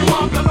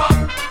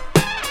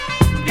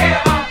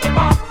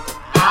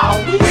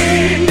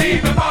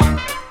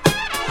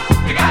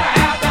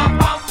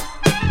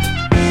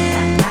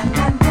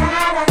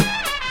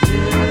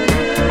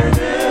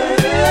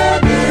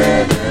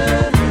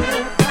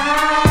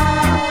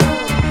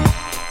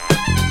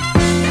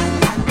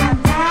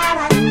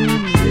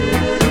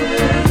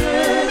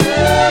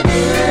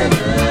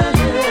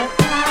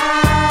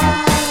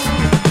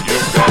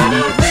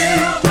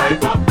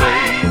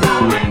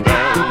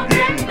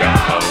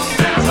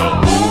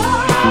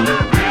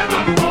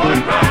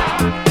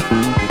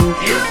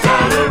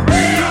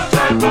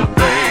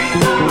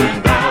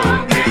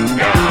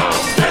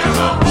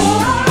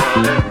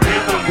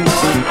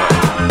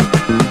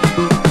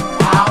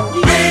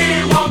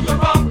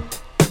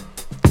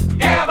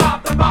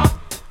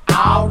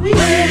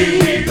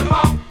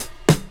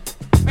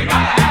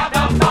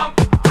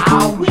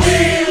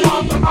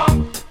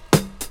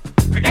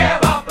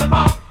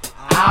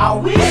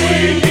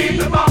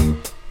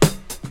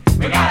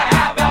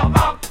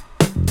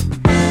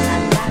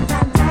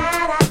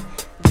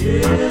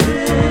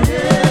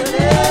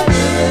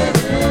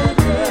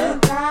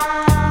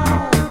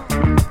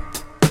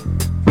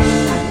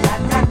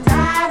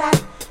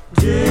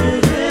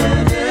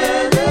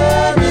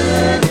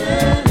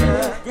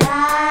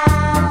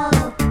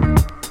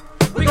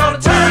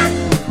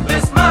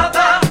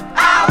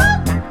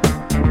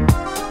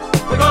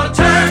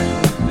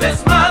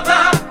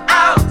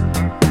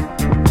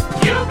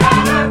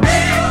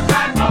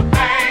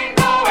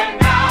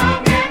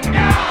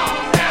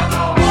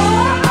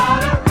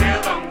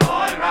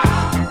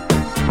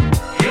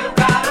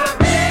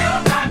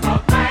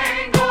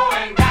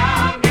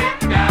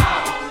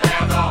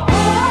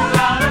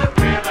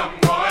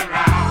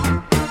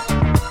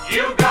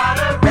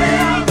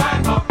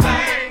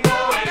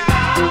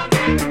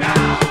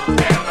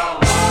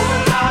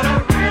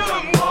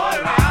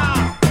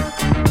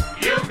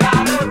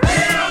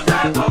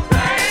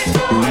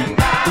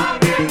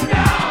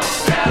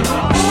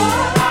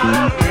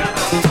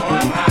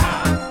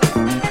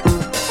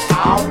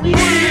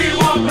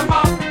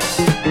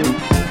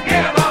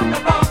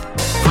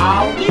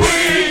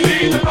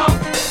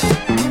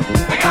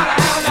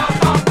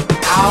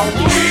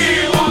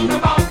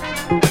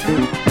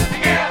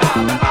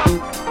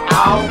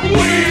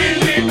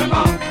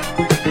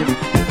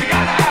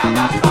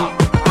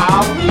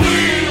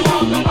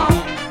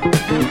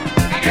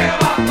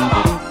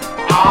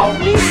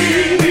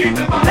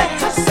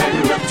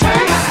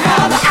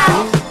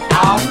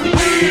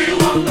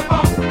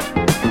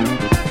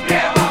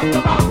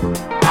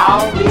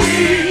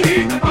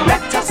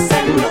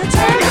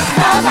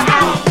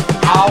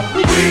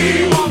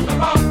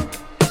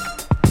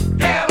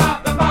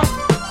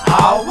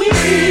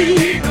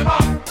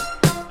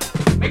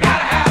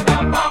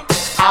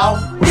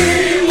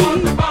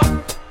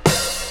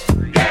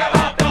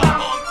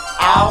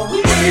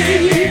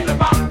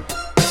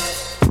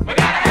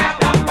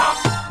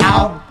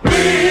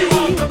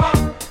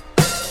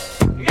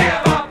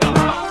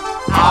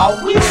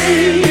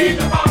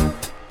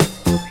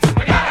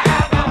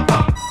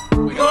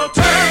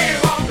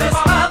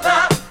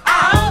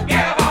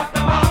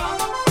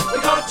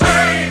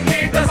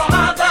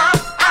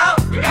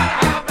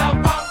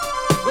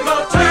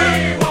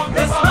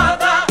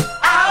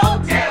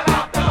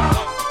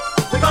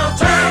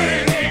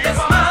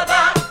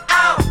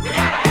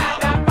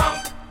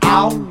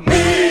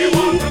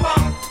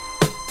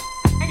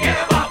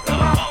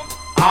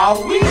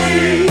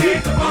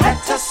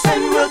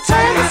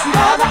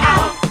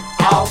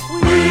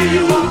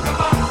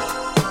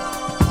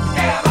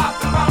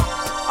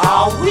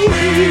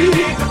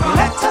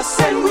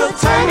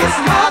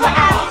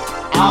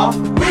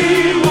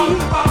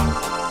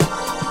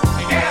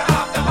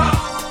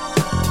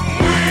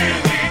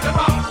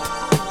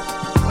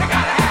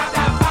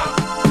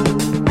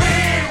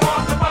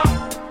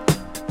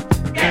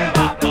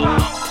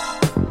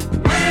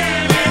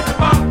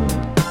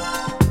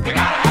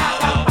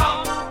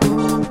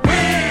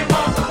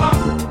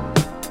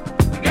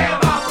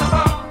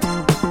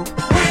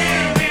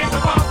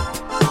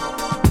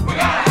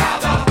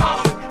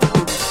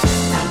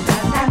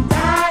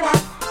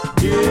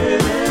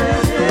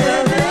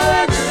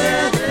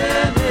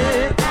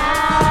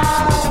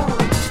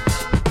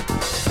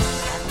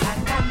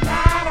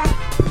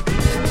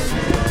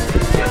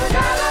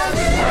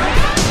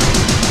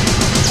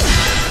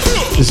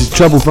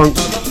Trouble Funk,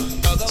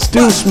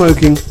 still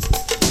smoking.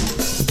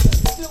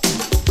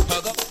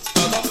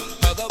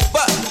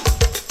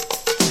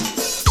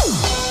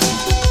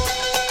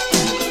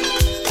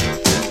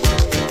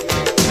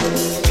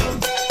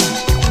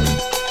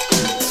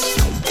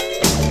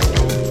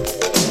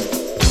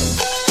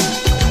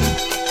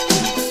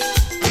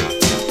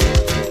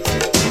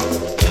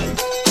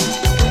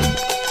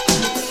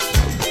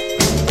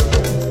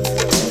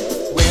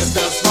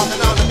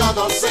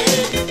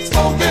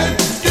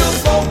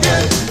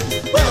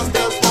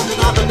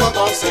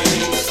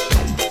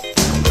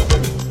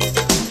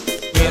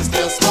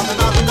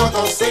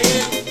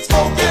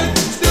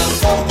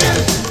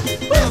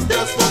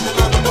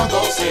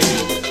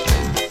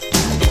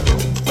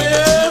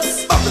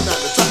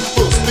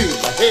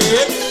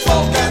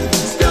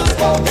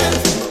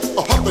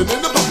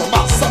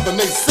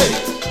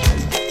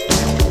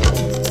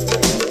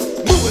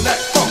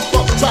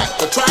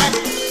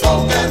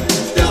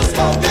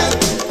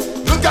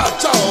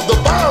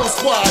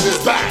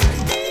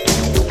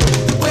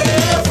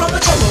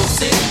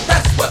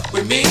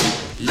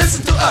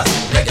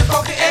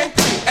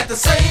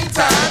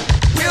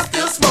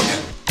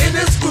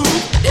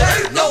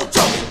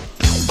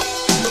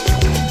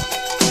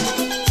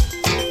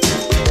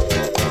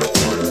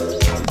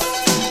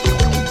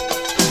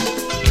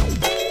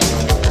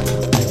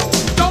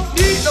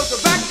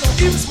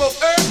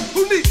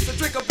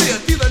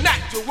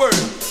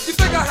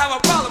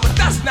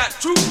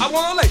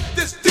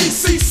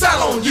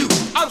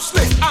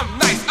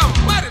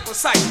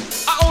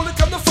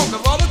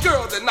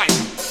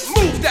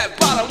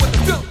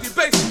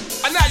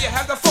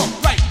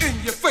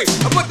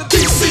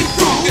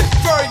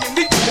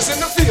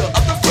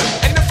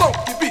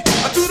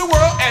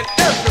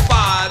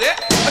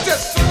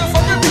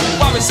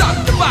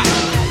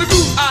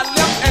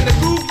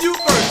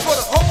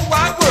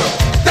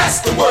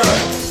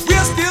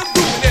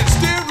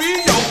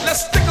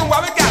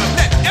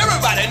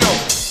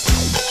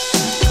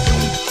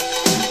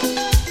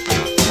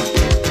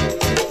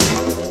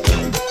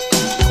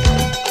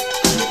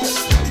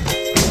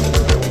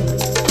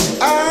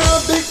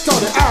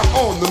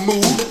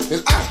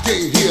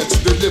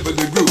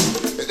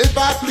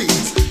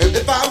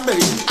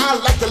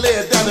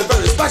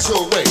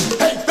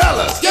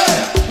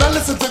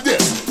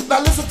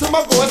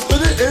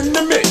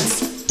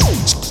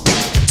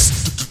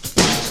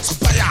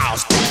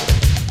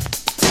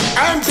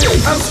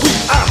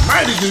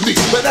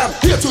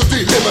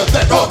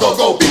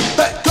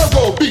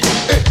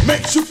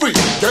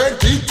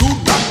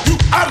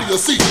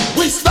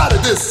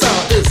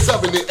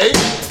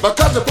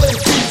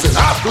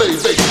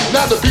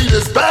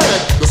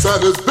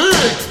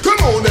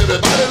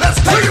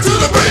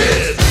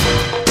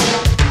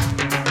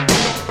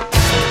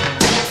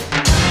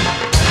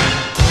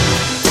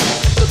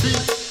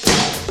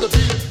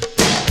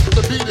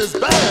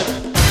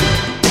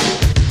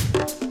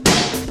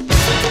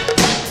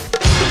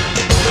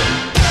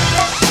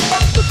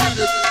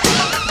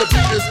 The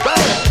beat is bad.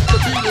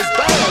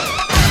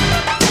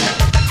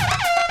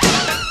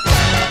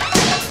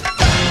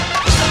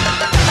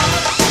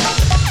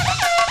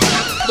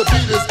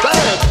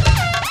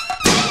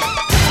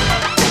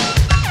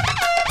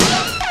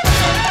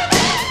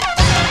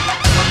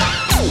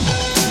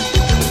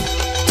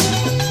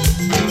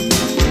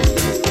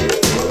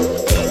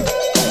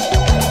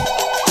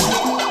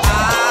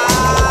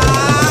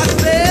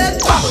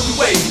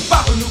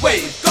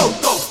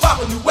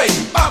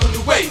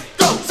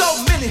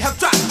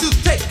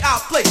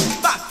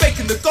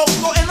 making the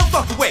go-go in a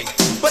funk way.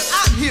 But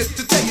I'm here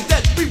to tell you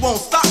that we won't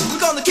stop. We're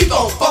gonna keep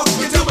on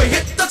funkin' until we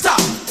hit the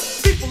top.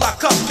 People are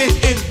coming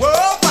in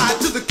worldwide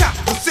to the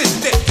capital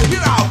city to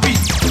hear our beat.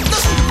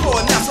 Listen to the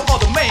announcer or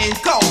the main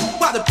call.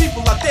 While the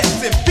people are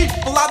dancing,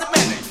 people are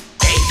demanding.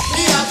 Hey,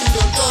 we are to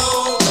the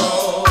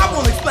go-go. I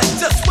won't explain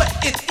just what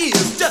it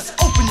is. Just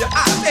open your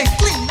eyes and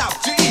clean out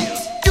your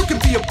ears. You can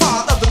be a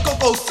part of the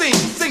go-go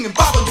scene, singing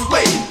bobbing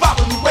away,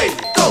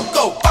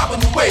 go-go,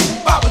 bobbing away,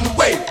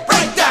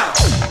 break down.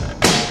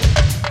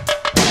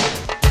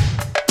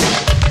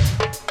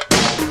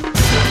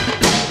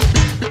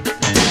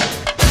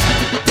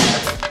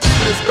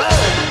 It's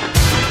bad.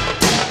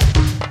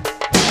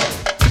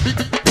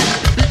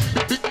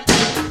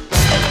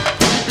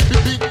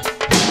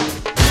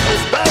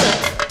 It's bad.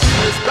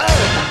 It's bad.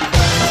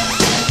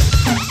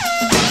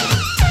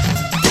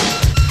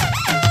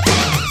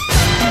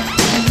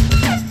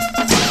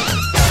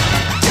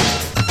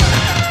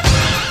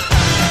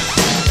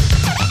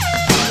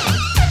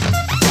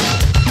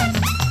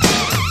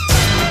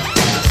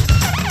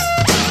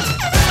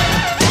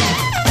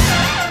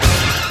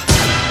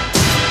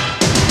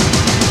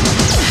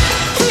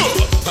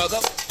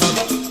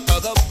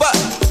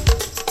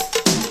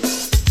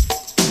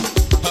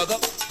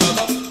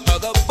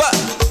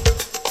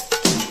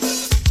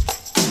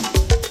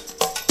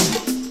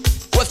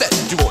 What's that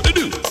you want to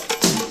do?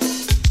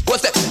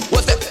 What's that?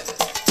 What's that?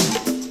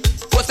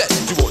 What's that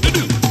you want to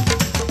do?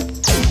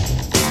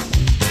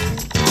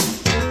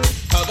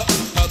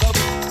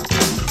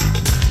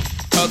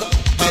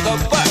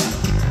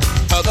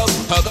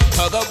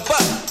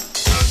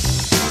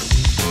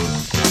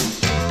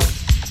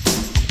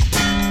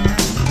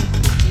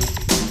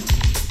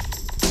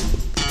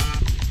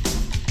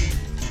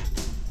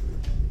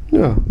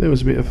 Yeah, there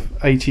was a bit of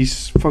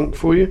 80s funk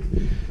for you.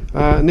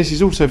 And this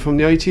is also from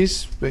the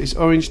 80s, but it's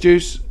Orange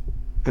Juice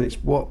and it's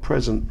What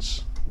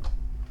Presents.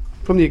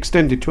 From the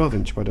extended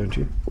 12-inch, why don't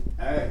you?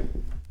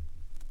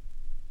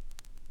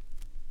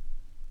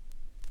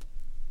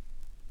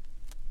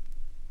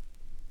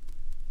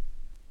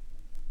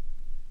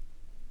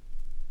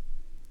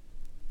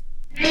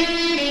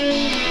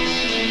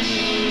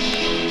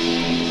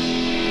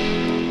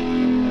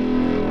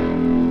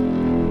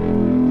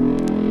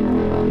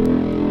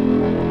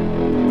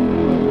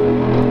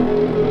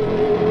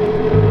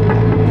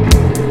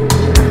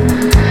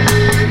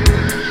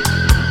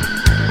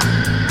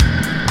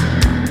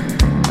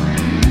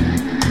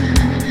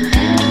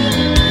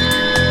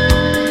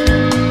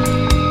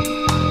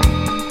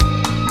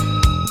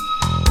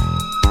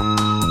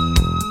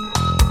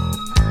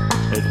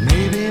 It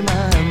may be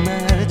my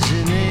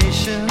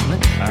imagination,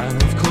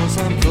 and of course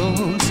I'm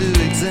prone to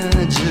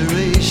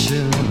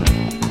exaggeration.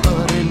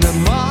 But in the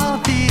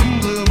morphine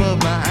bloom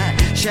of my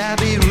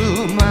shabby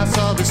room, I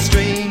saw the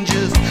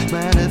strangest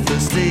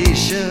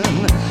manifestation.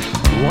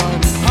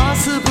 One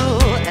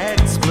possible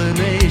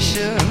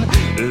explanation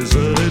is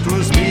that it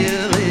was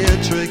merely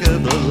a trick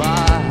of the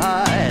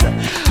light.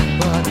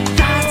 But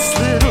that's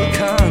little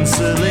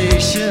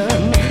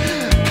consolation,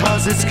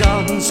 'cause it's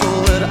gotten so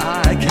that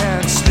I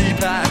can't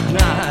sleep at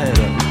night.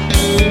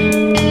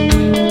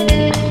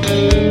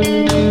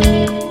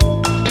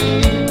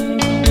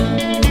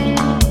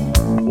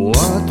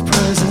 What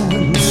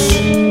presents?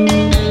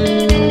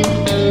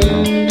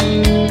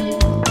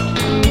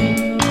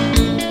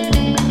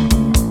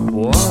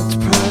 What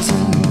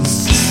presents?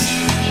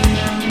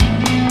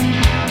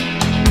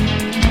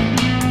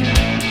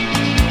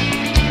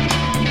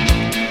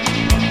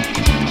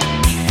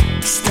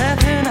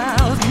 Stepping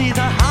out neath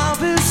the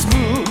harvest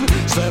moon,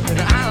 stepping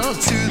out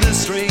to the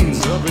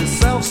strings of the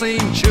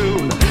self-same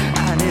tune,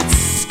 and it's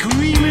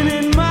screaming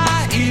in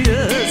my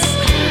ears.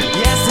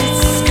 Yes,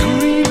 it's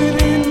screaming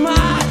in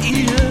my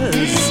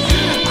ears,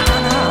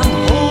 and I'm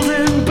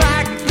holding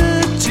back the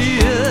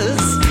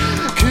tears,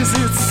 'cause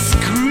it's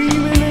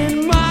screaming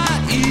in my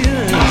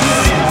ears.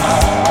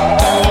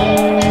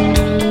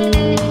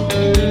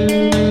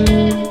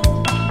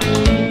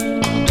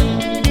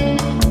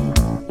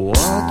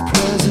 What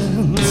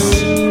presents?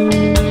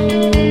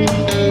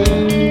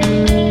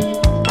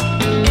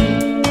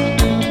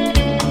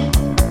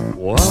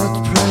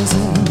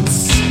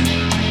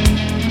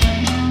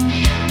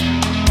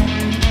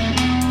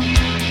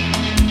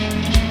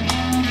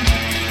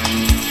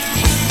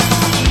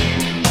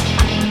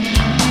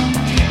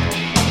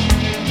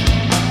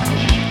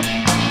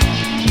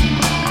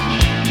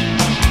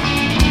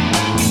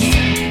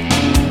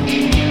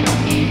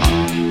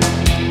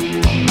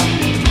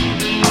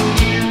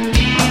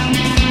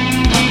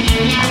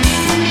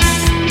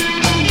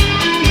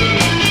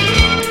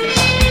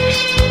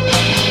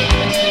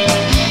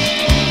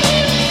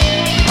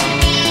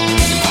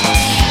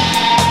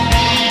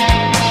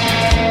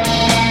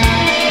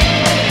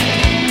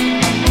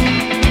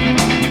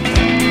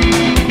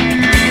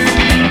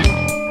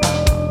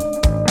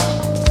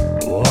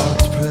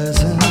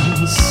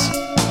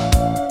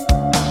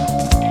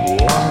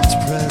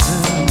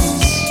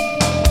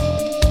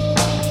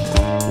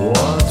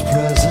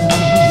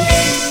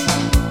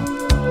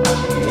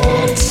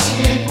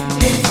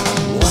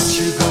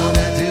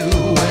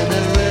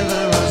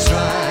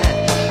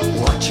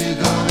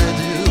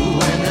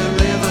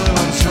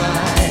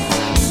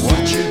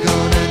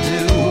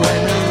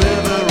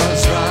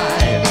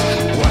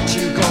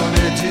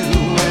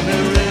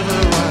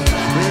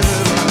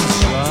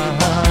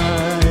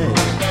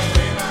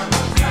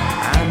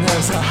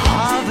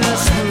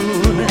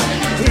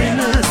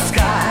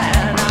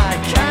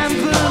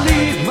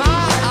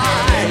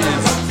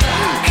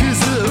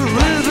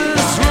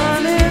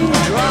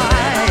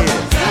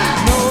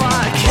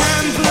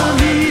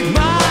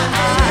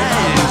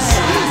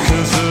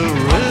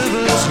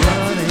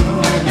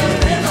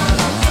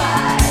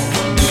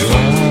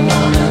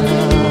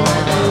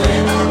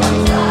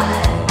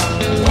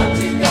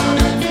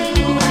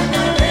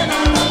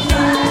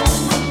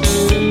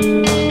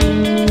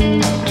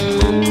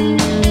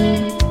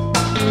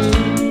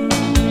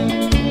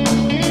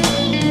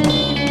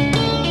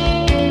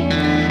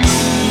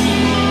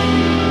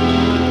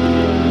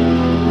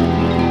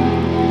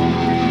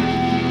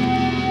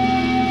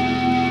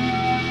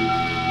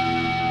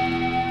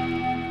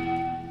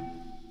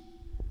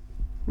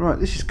 Right,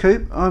 this is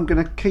Coop. I'm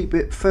going to keep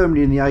it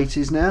firmly in the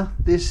 80s now.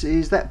 This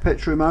is That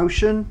Petra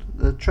Emotion.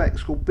 The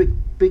track's called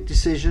Big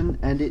Decision,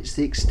 and it's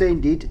the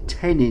extended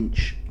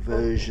 10-inch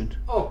version.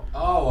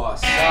 I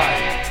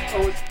say.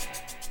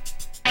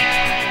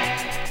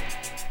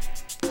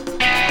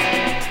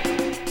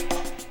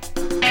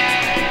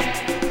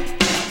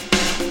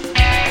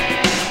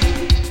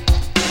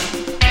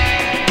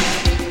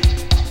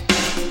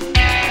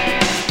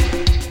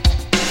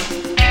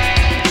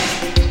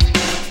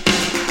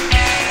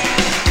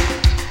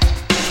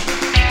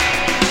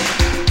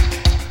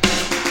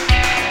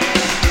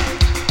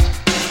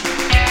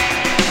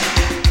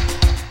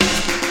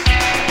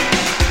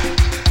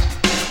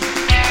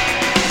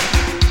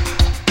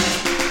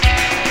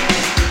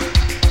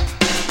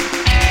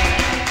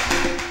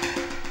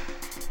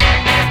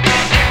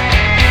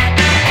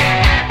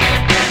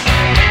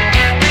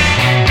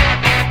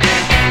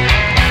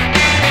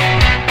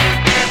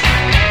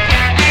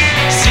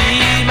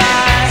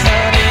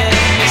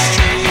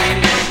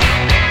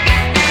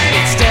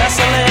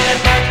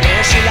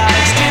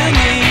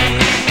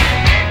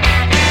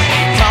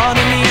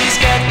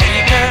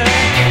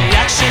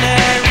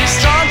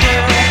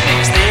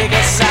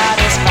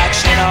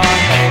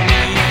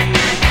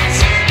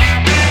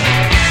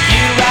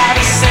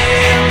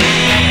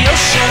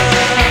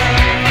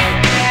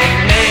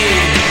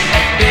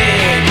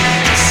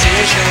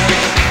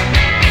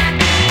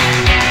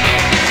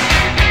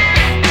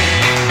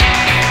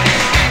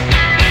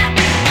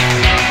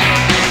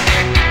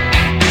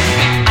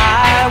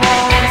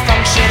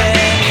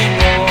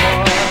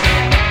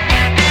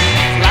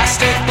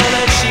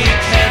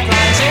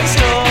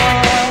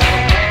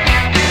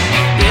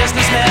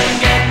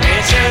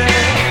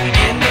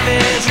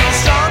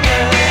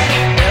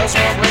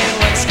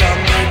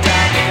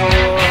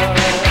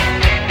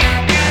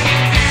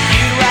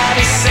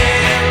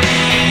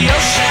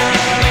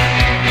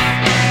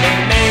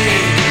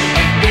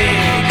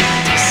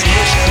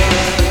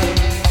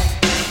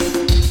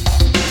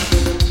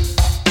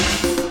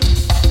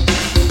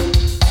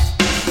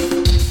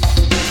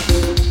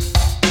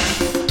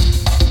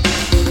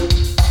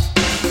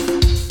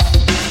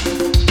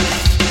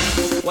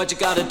 What you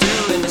gotta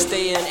do in this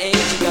day and age,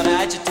 you gotta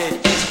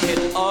agitate,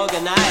 educate,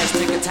 organize.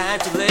 Take a time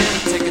to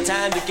live, take a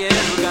time to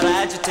give. We gotta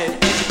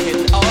agitate, educate,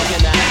 and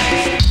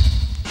organize.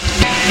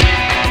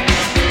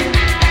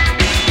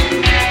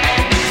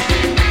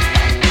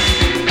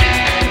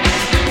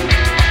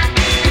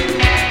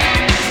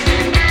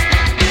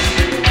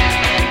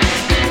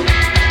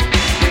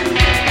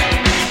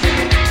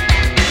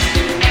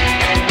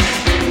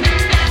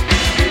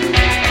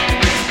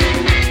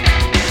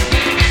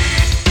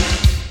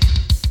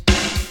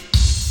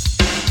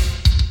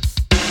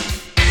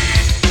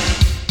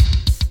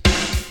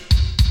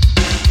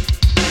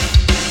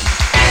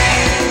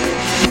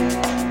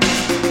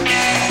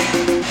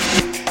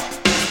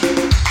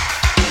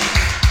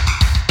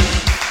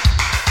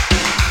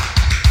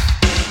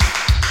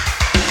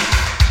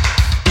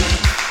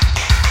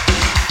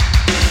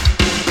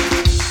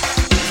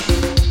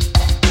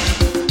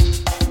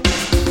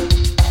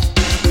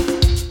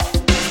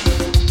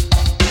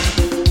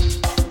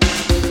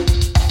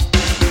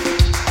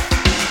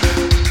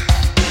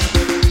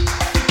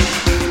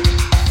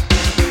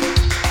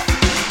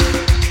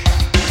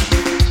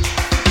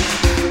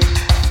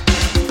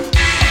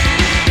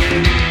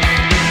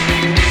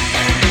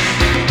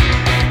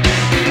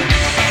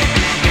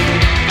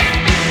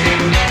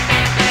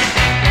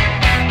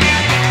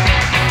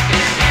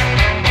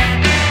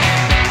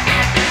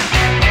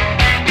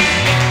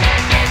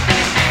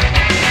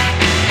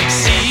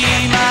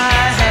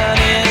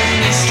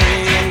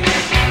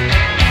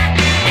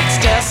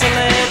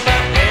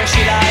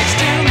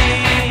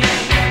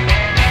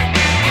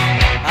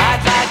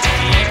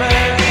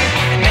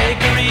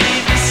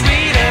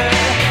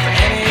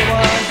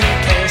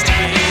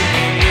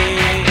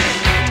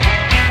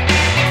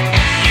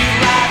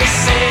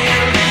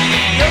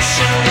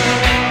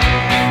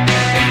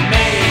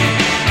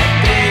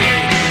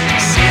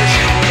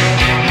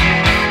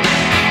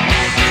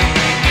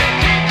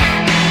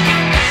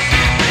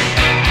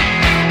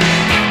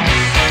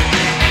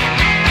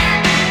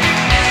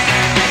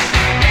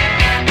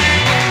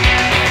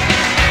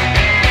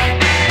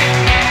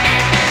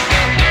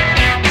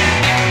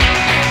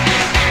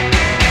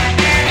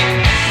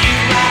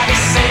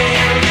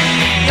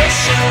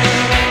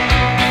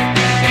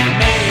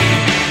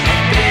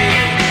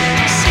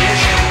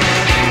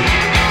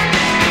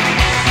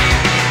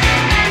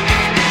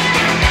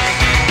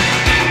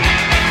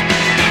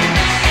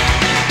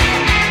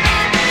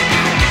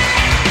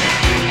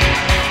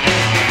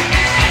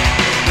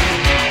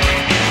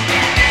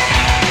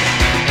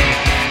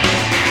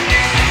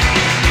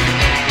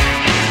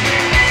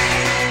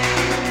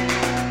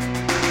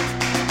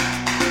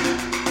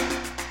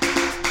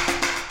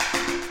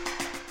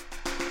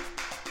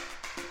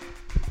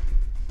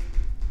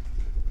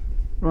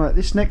 Right,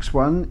 this next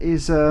one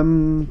is got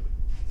in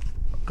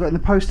the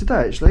post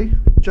today actually.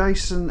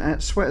 Jason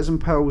at Sweaters and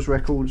Pearls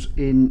Records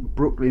in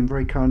Brooklyn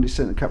very kindly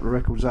sent a couple of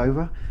records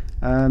over.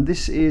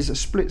 This is a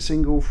split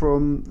single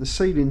from The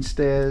Ceiling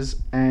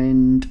Stairs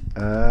and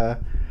The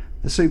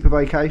Super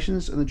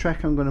Vacations, and the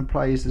track I'm going to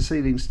play is The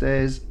Ceiling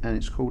Stairs, and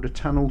it's called A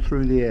Tunnel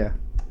Through the Air.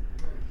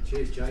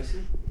 Cheers,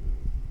 Jason.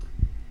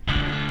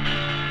 Tunnel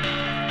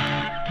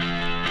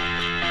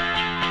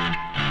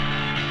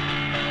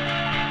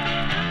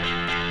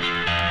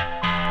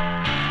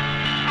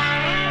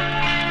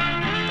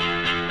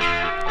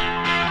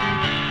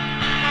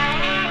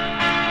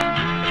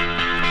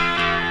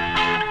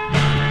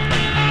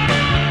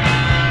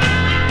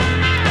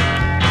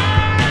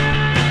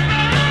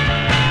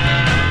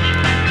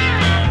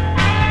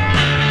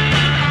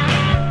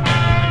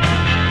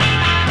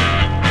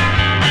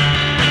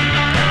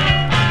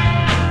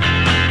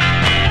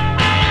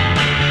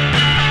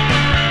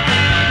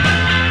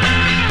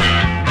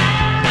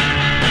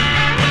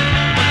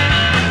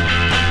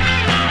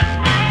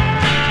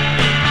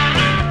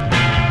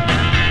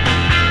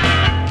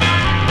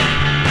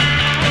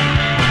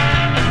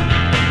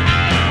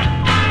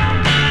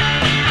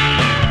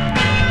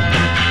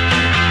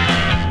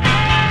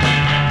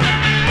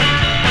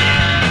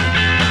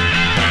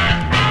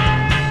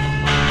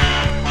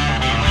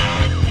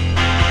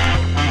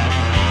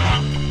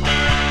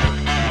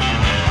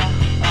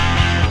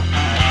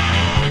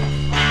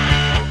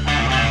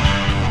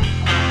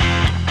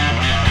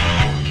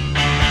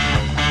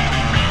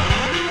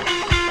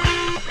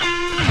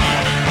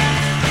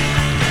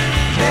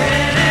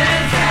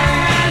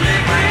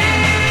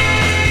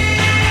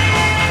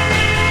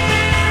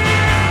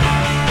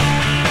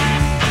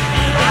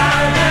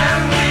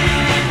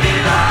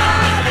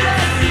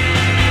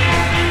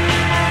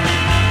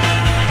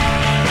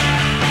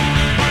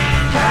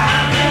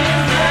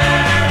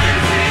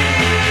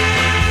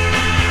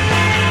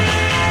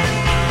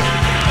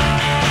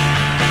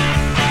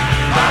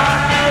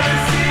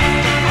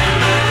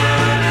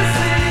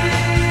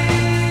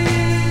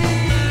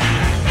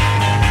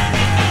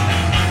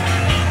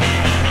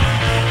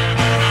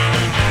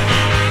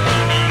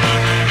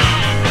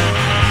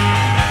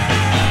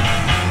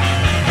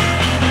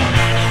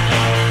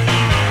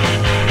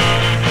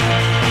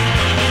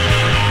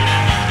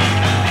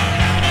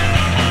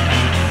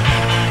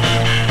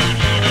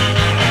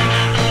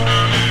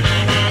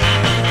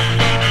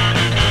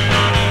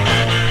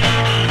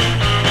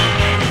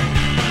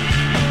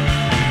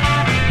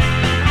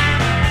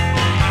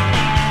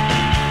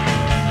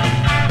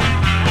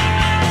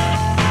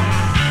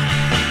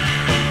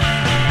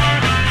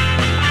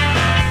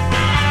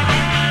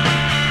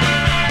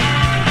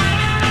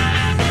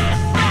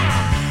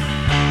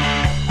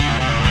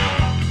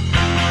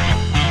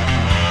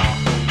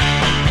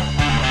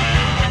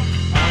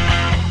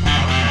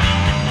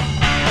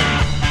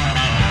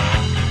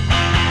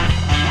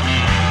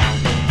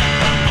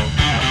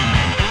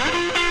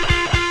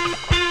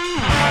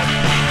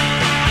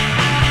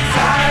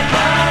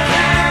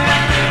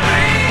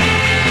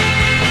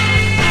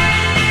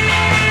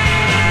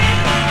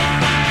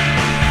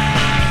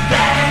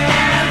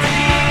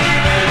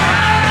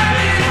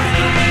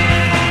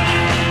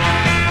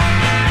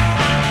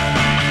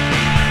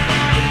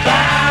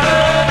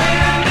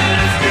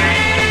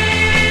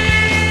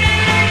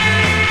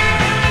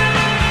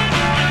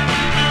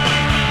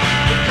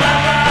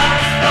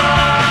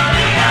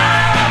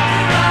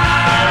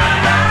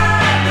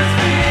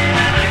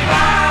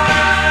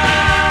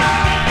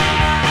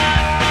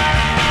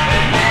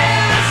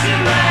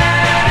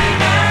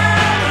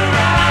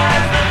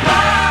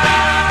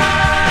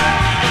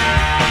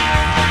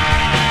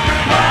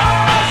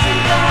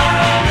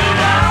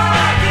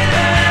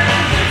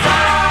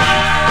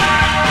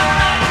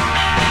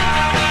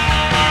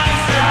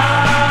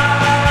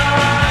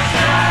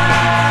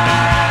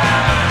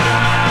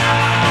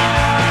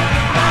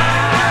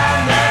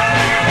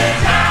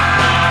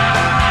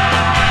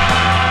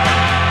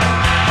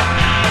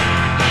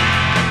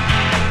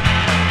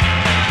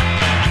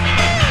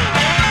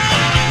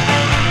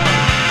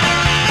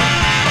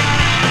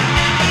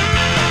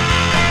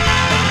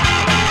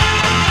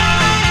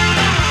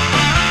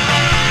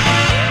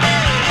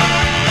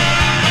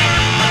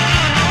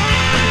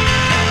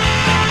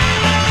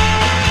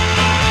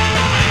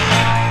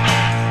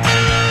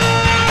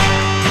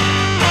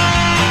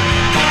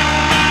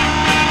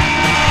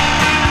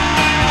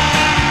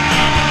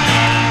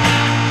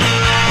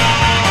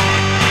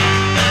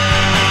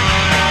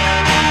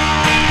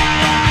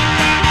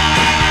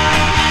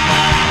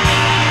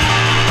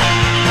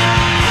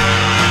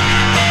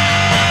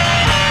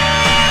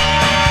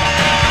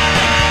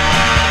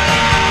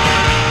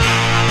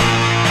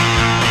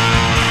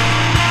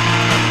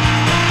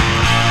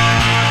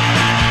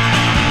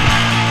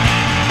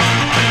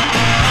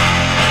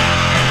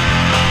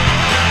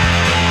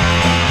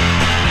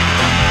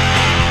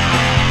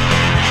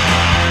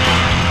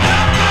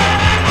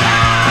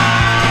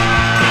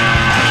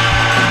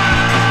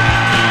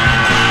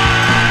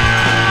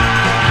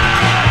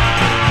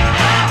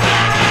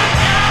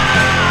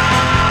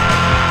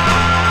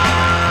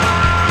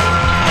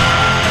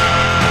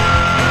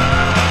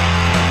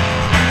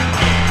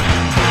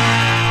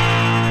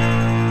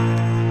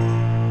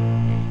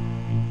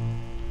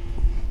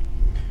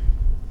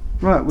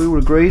Right, we all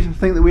agreed. I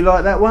think that we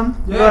like that one.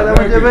 You Yeah, like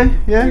that one, very did we? good.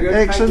 Yeah, Very good,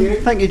 excellent.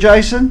 Thank you,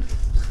 Jason.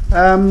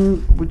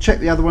 We'll check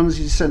the other ones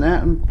you sent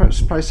out and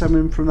perhaps play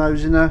something from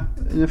those in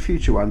a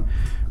future one.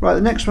 Right,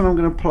 the next one I'm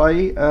going to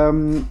play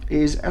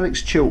is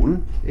Alex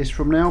Chilton. It's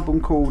from an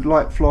album called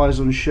Light Flies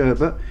on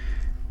Sherbet,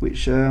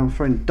 which my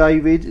friend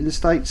David in the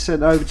States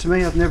sent over to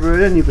me. I've never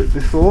heard any of it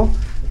before,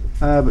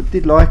 but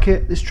did like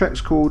it. This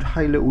track's called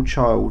Hey Little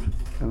Child,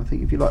 and I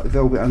think if you like the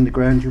Velvet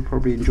Underground, you'll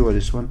probably enjoy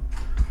this one.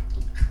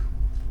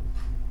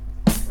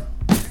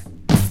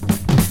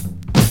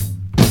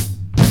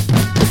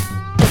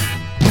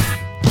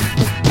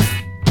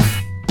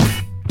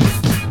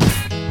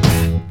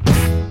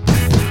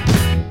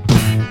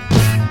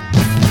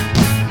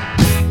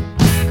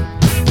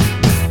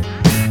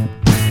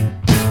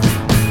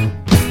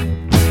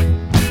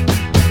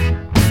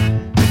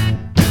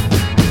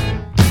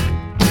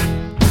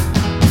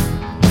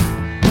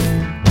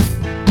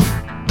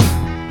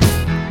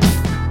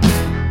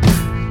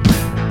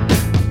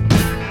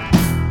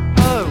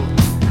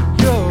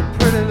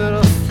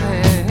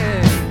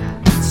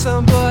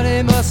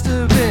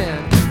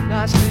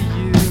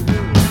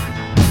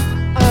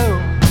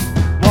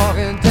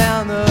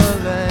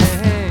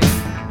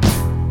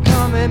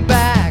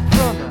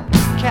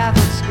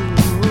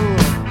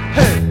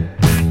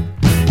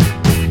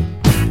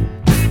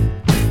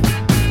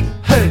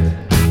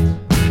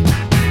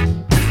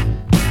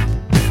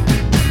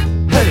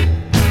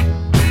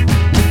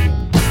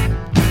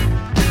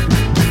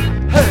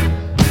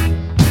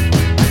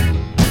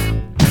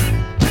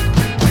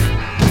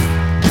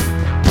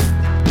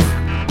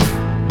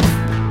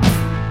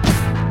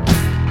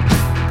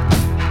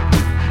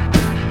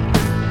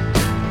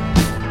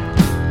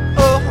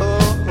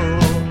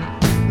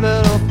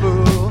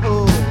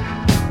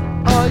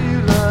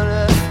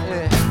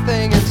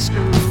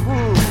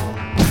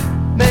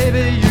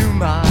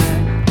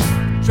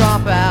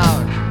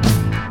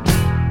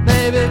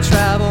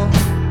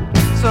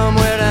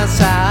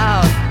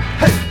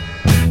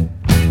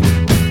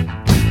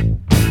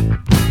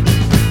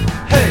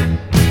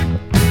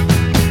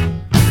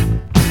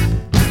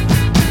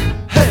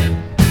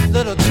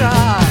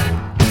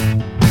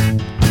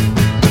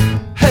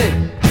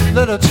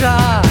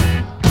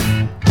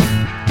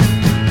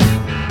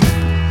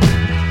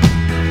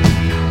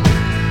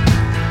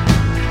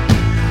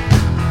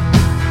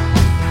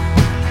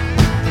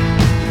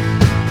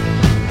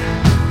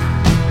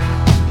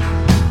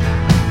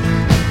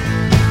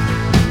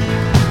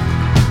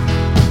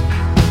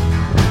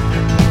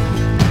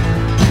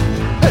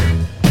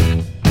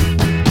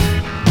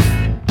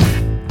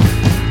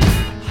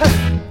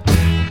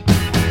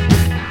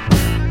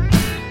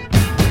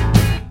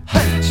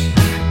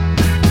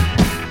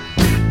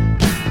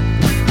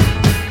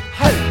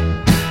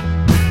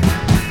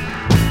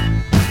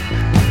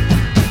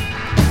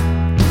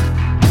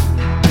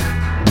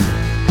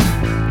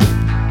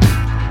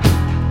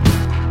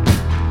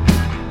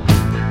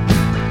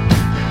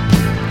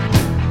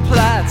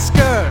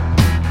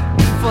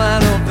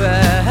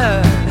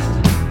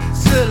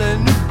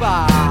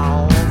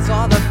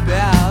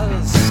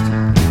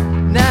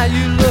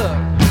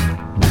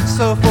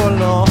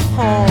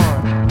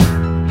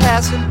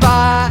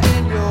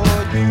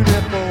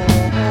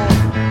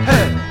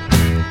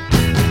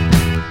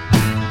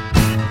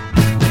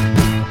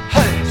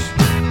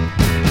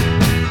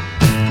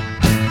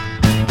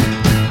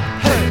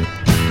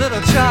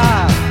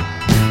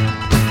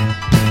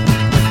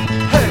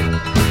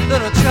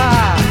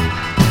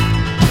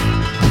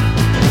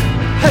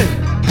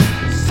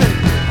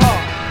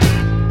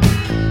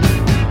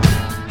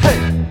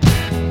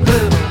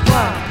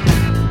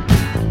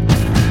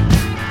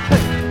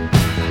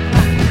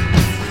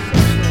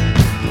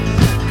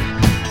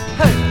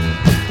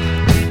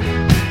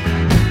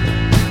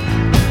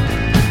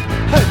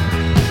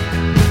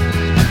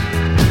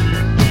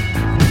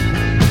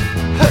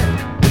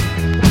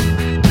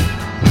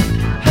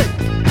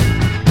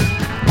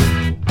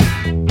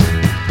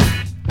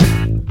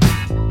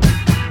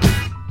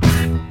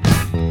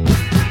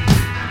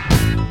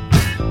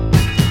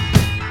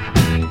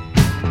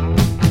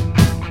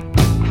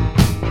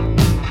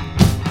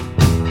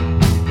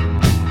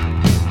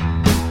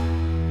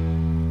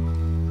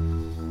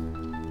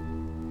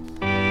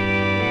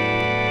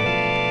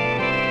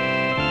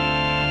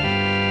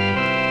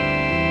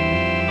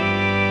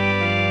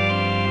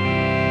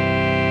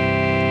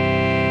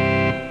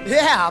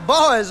 Yeah,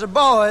 boys are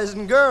boys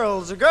and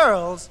girls are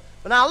girls.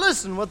 But now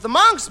listen, what the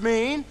monks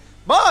mean,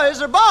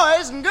 boys are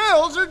boys and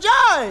girls are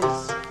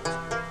joys.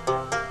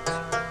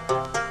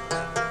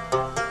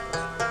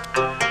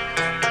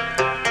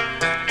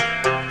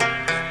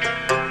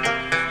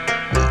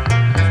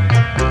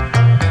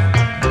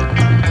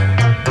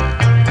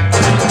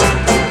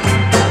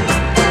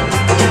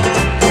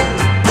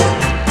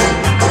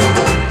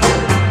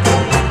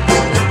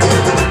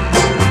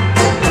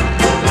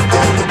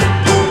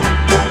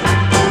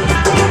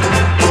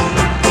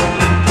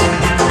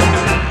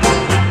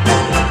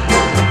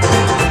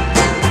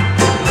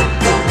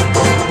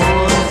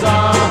 Boys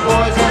are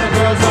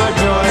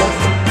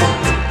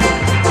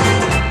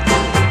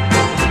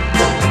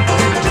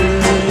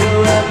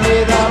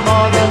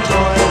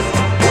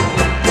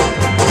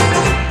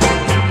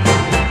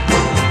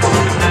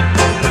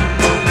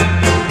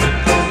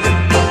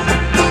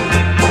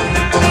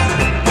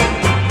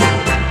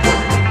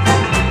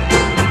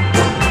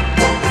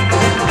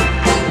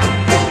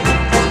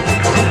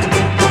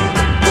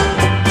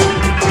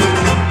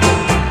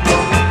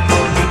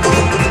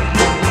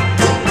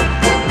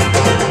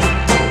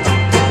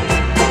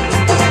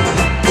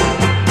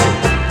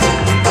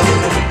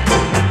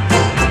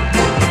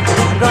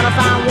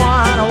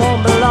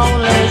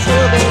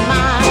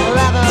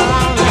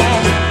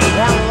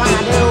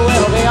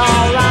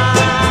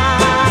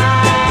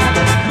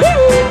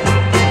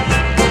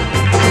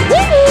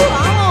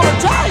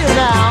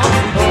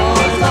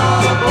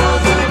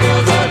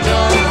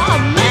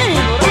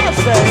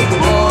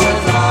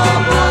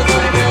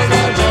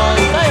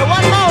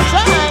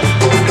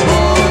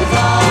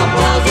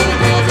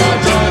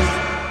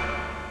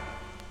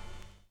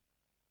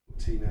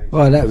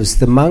Well, that was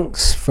the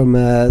Monks from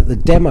the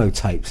demo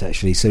tapes,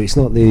 actually. So it's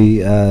not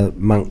the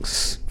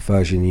Monks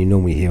version you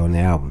normally hear on the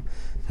album.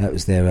 That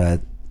was their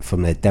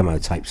from their demo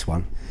tapes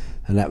one,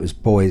 and that was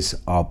Boys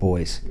Are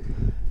Boys.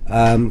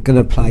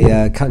 Gonna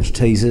play Country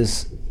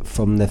Teasers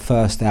from their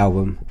first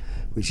album,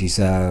 which is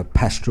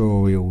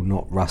Pastoral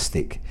Not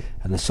Rustic,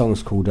 and the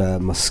song's called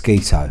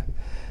Mosquito.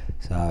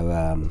 So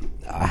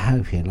I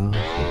hope you like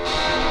it.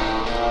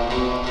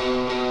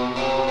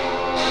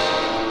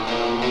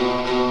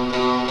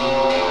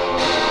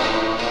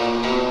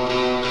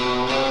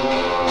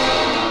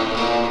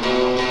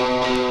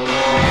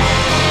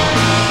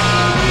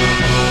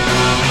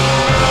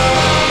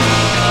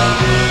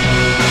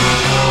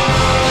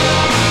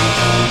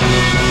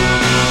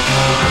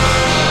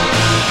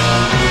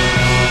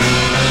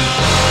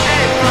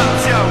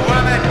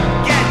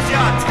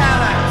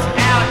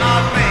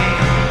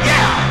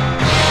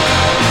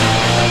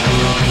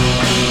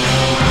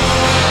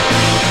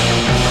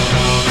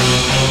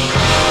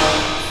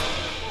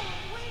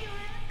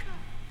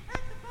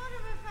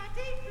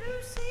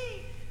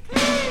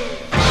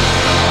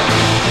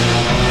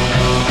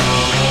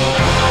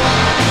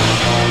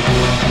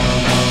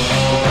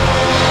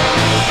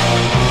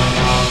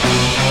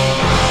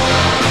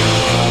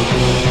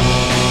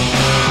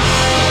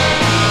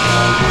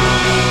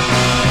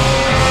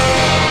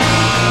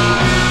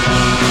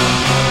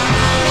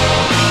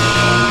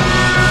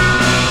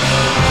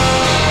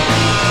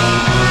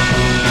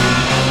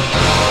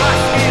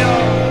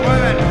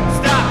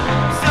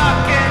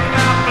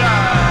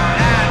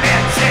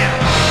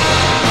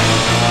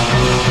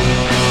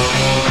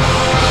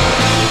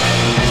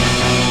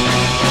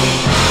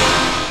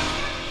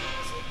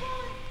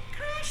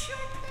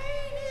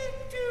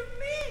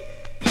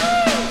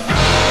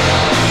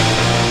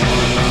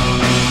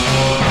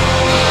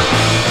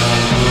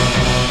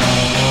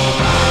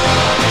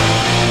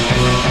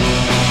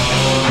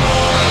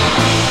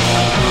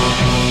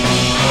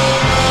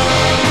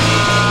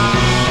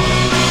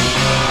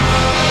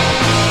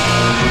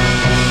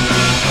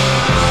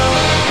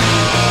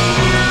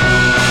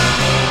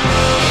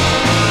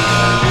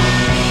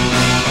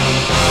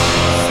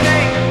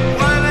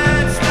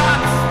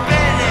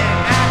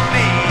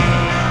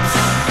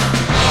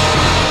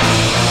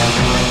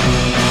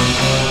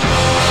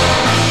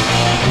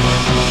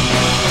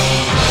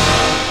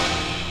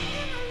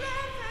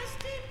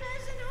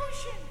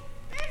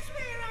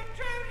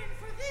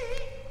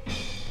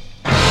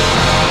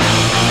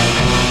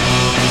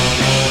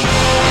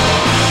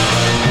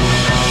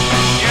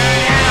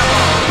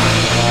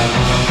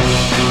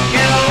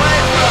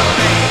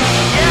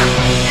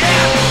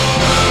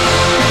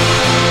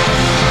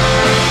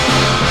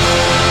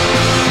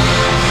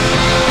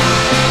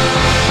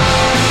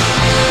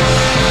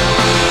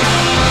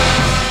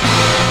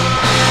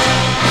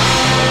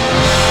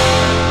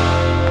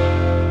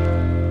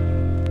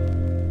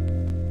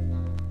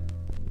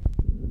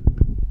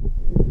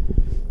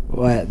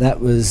 Right, that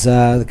was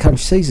the Country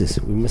Caesars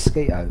with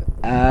Mosquito.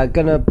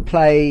 Gonna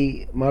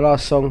play my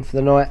last song for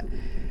the night,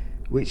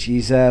 which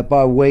is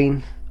by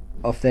Ween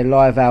off their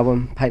live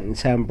album Painting the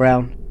Town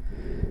Brown.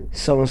 The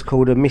song's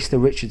called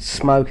Mr. Richard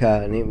Smoker,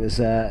 and it's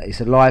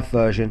a live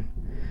version,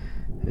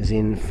 as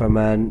in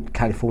from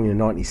California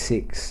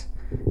 '96.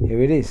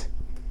 Here it is.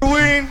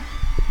 Ween,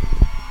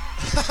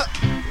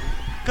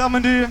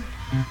 coming to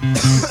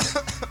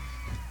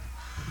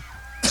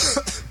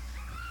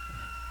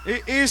you.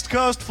 East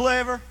Coast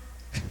flavor.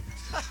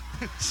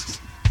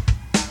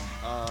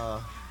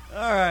 All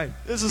right,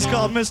 this is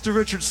called Mr.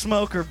 Richard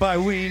Smoker by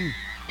Ween.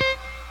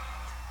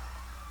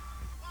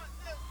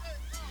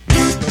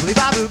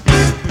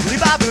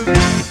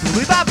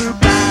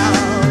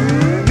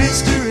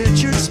 Mr.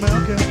 Richard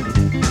Smoker,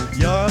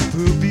 you're a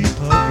poopy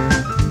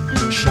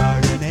poker,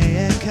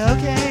 Chardonnay and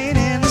cocaine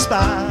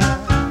inspired,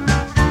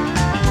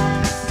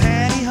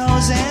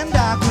 pantyhose and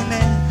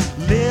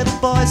Aquaman, little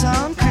boys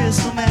on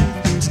Crystal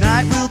Man.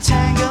 Tonight we'll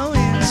tango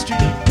in the street.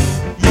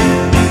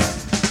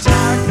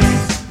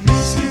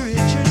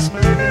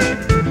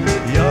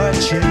 You're a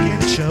chicken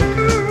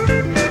choker.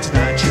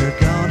 Tonight you're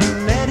gonna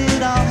let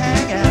it all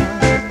hang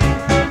out.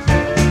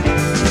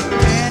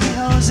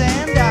 Pantyhose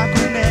and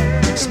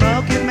Aquanet,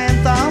 smoking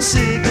menthol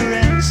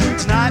cigarettes.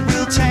 Tonight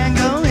we'll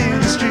tango in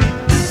the street.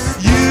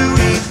 You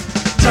eat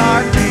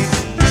dark meat.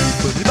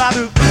 Boobly ba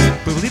boop,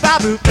 boobly ba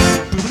boop,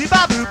 boobly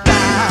ba boop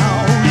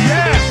bow.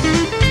 Yeah!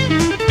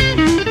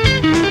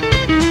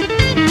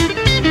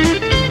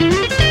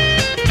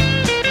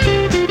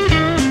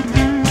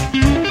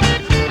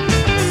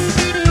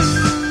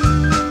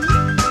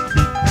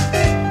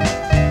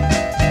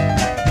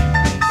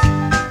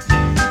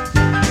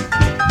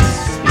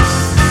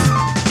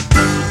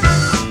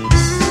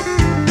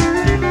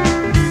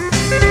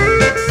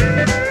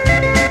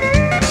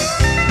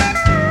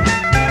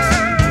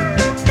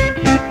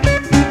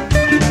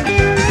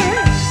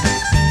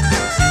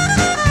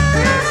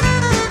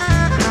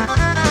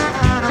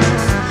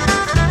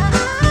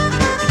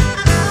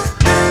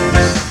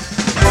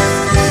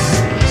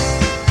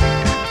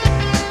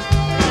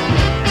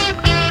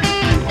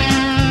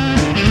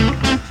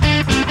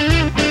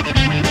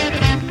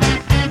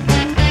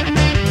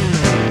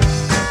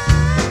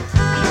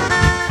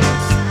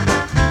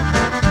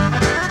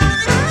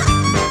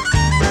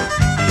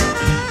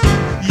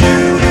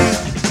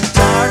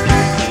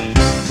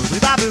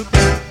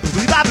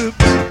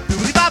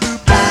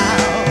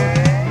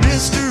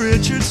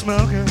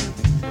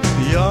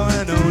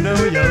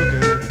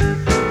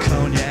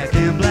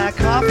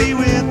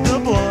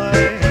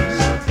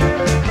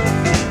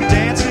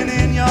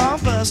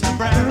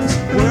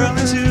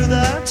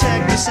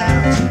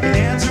 sound. Your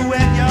hands are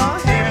wet, your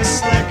hair is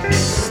slick.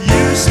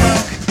 You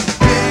smoke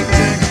big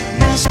dick,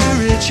 Mr.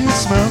 Richard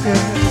Smoker.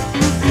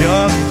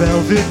 You're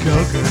velvet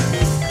coker.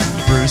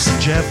 Bruce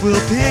and Jeff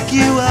will pick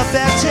you up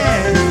at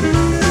 10.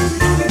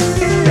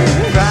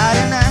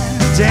 Friday night,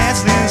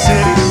 dancing in the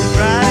city.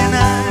 Friday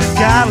night,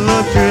 gotta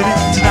look pretty.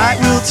 Tonight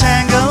we'll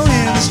tango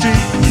in the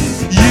street.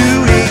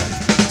 You eat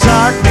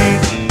dark meat.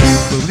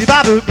 Boobly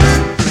baboop,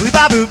 boobly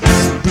baboop,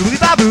 boobly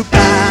baboop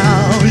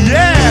bow.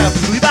 Yeah,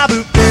 boobly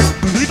baboop,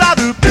 boobly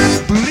baboop,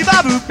 boobly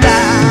baboop bow.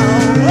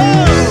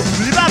 Whoa,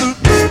 boobly baboop,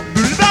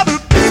 boobly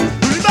baboop,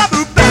 boobly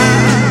baboop bow.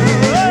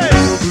 Hey,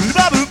 boobly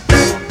baboop,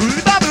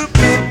 boobly baboop,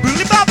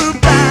 boobly baboop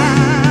bow.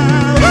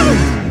 Woo!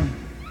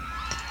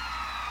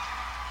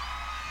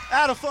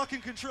 Out of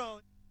fucking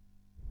control.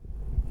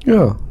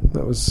 Yeah,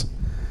 that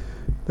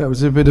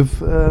was a bit of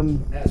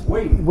That's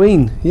Ween.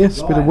 Ween. Yes,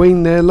 a bit of Live.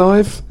 Ween there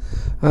live.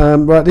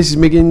 Right, this is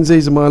Miggins.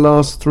 These are my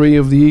last three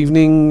of the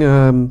evening.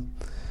 I'm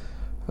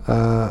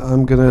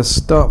going to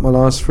start my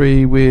last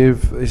three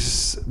with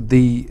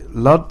the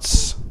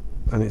Luds,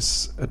 and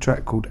it's a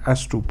track called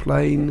Astral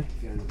Plane.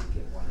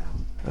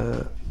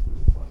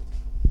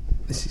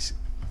 This is.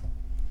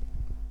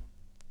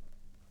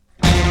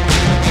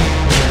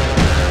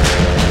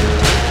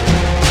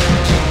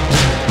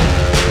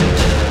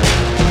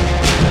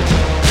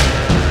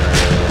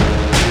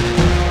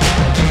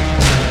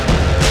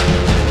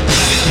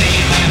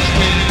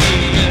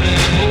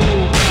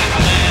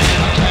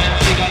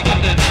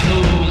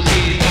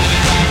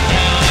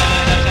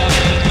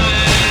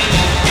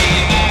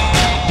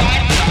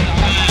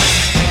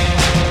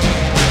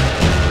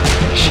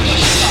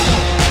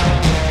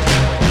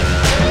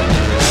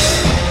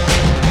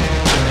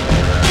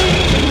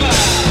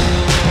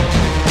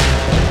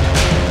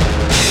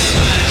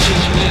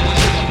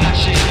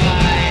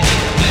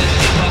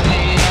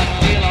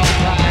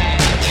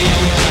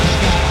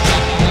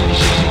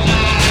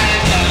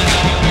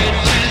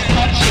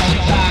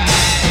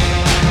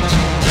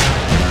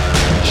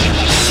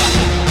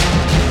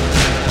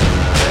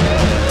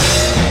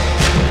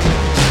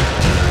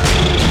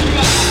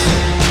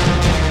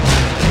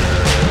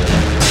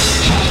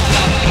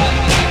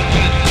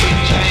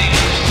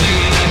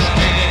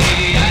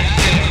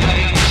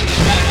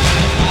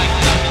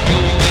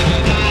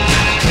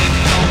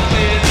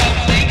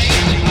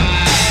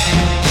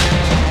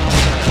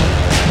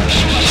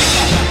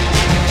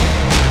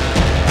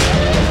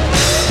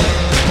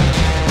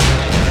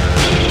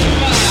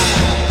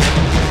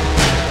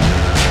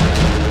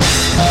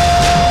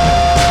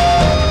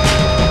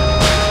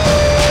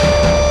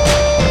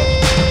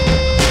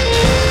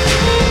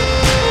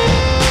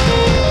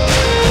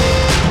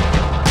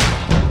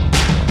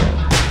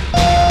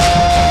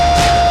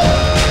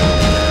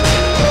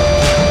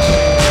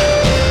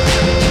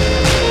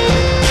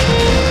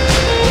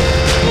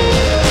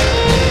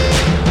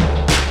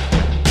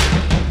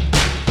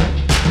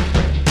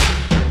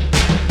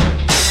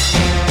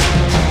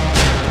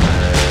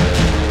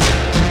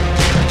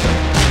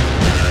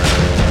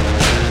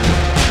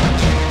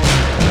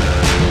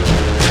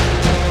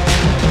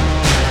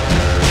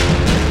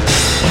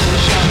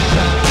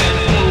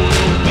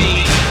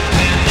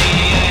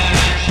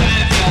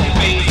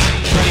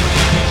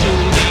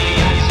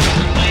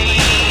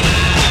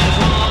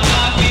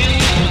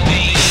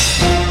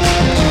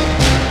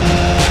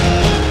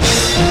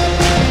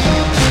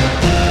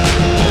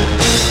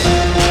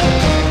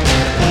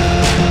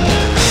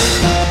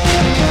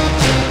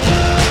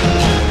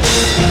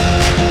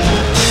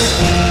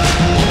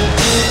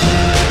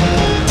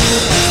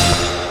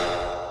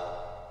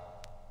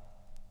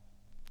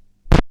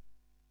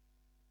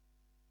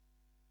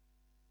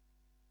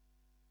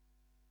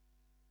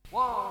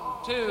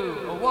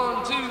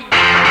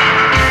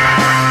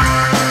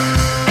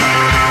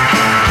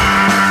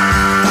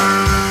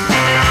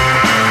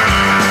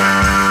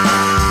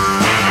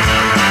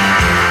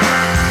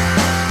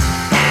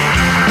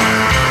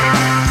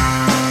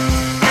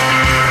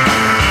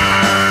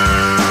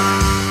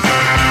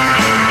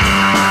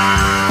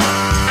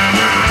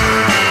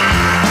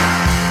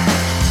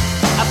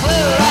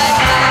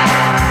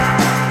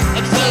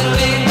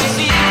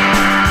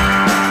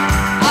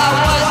 I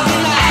was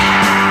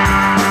tonight.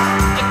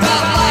 It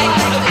felt like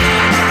a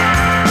dream.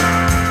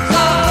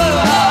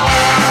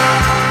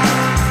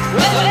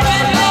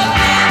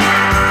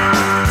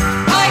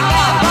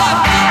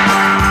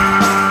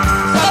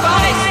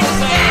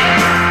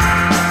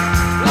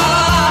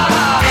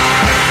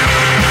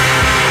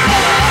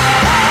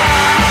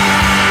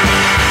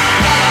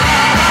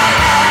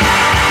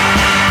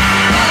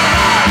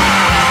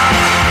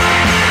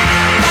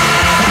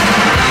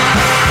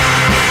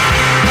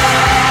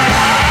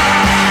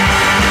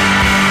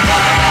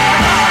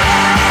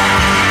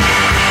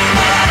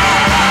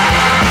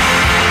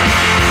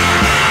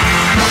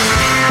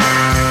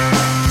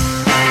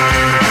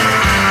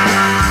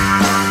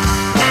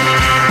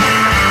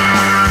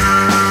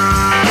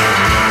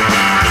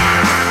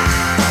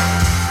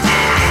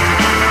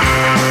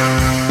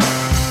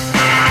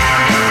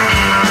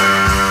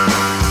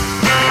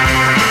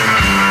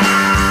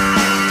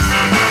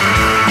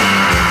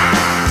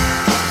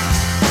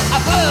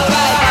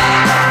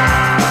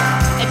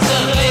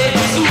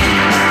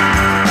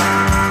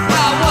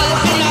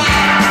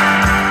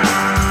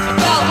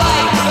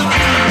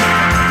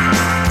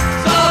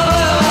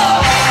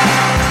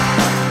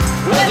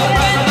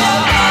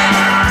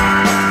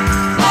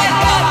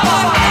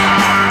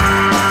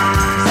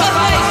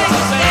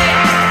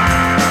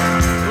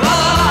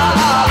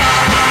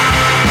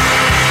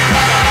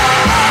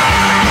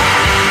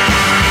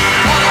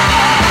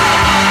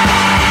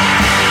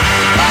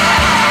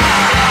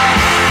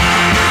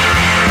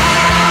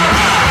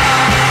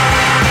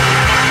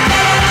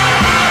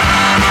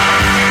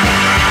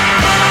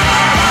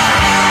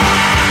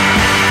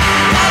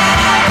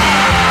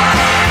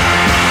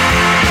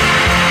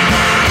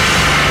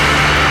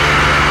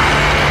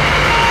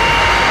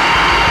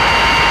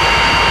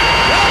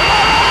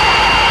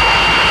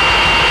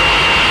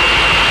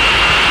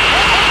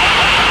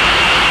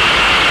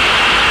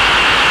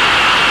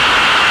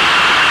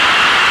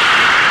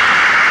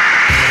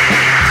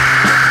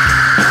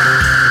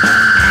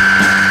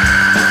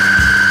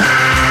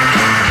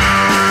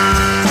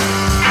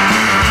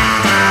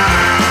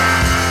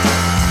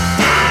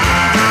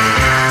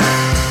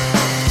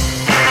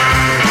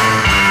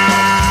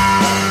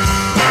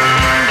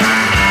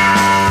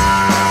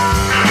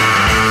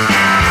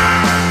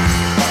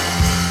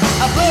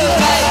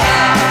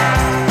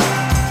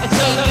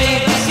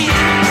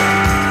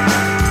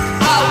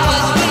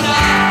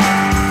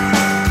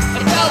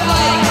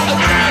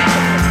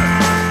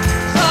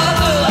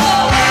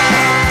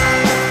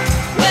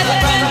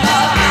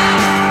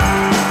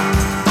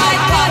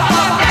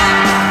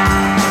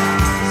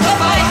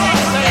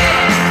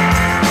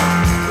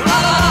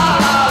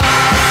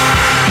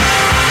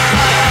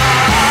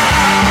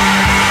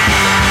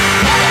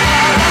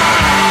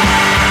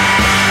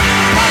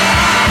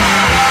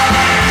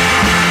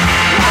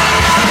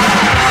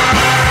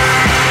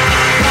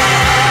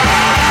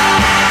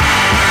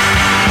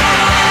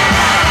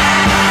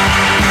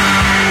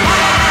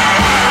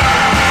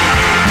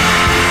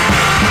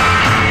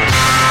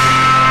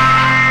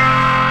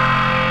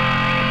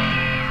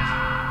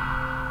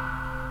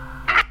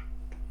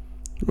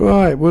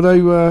 Well,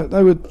 they were.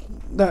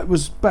 That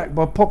was backed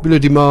by popular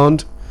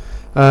demand.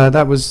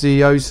 That was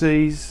the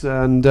OCs,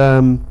 and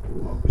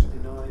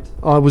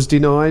I was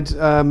denied.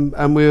 And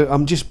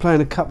I'm just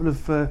playing a couple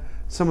of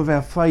some of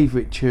our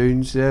favourite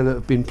tunes that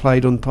have been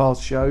played on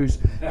past shows,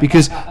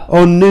 because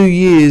on New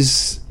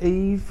Year's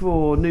Eve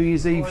or New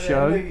Year's Eve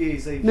show,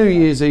 New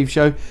Year's Eve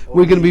show,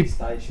 we're going to be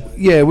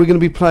we're going to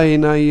be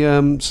playing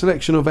a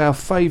selection of our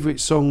favourite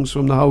songs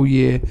from the whole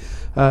year.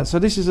 So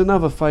this is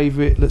another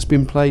favourite that's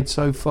been played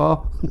so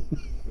far.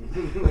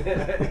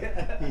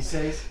 He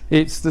says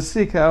it's the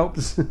Sick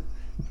Alps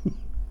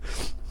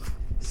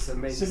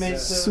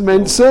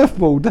Cement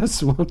Surfboard. That's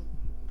the one.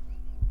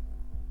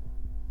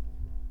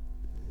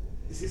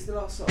 Is this the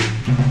last song?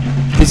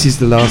 This is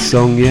the last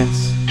song,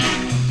 yes.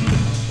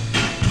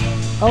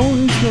 Oh,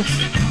 who's this?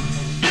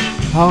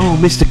 Oh,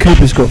 Mr.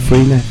 Cooper's got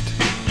 3 left.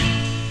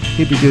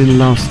 He'll be doing the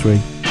last 3.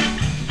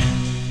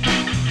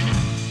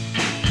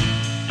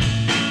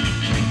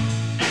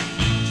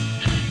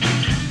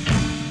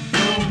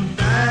 Going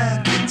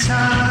back in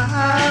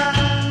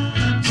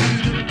time to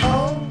the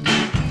old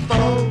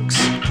folks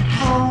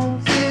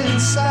home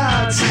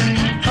inside,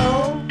 singing,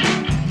 oh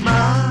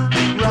my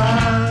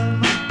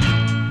rhyme.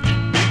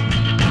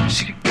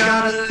 She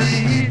got a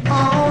lead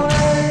on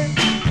a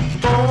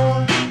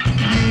boy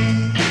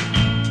need.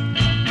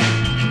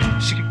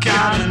 She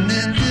got an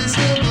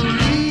invisible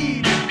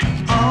lead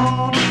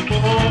on a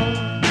boy.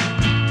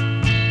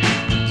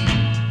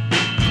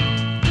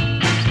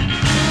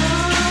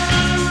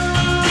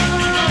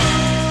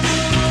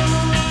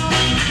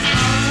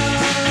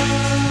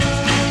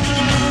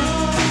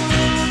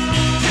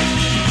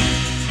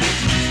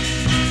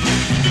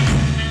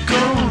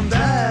 Going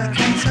back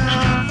in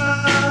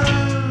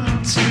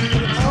time to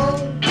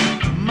old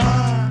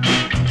my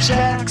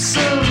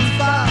Jackson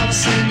 5,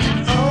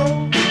 singing,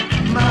 oh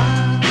my.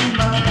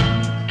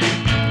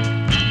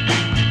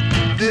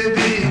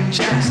 Vivian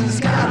Jackson's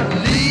got a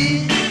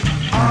lead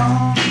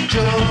on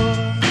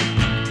Joe.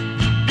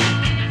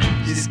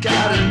 He's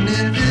got an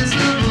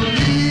invisible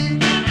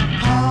lead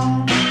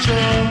on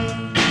Joe.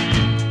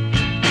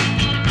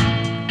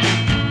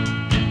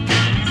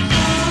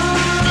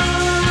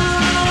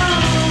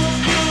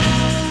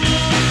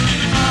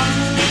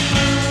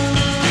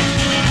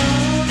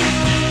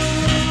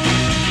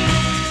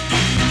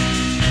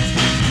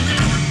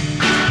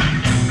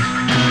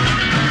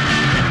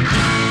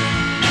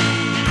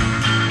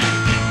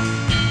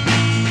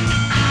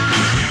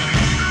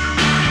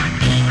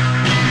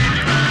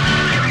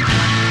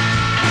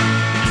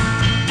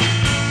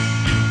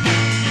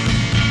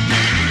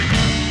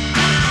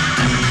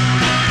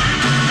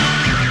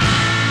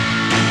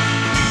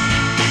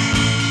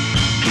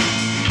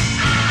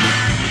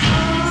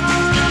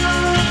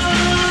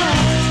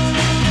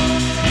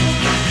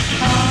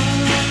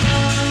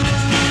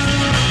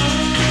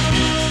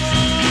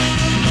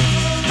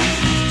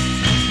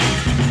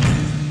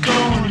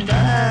 Going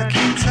back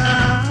in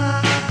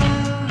time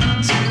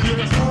to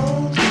the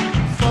old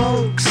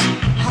folks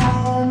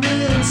home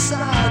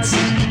inside,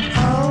 singing,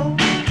 oh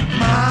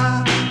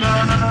my.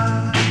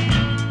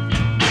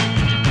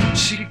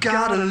 She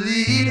got a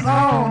lead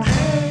on a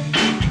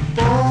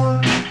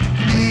boy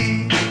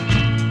need.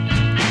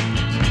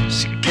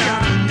 She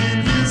got an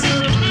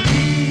invisible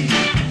lead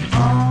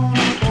on a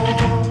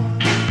boy.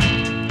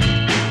 I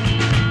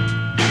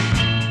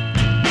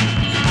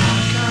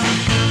got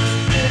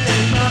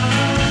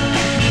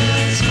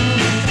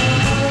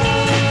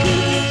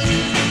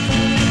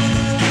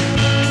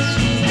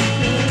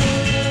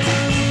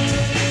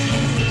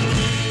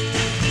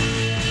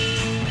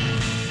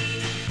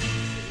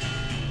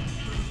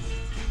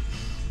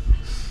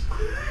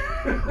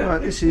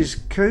Right, this is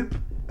Coop,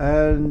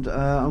 and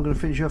I'm going to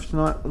finish off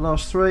tonight with the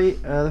last 3.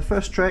 The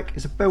first track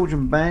is a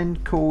Belgian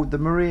band called the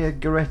Maria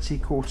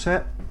Goretti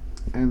Quartet,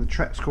 and the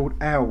track's called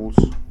Owls.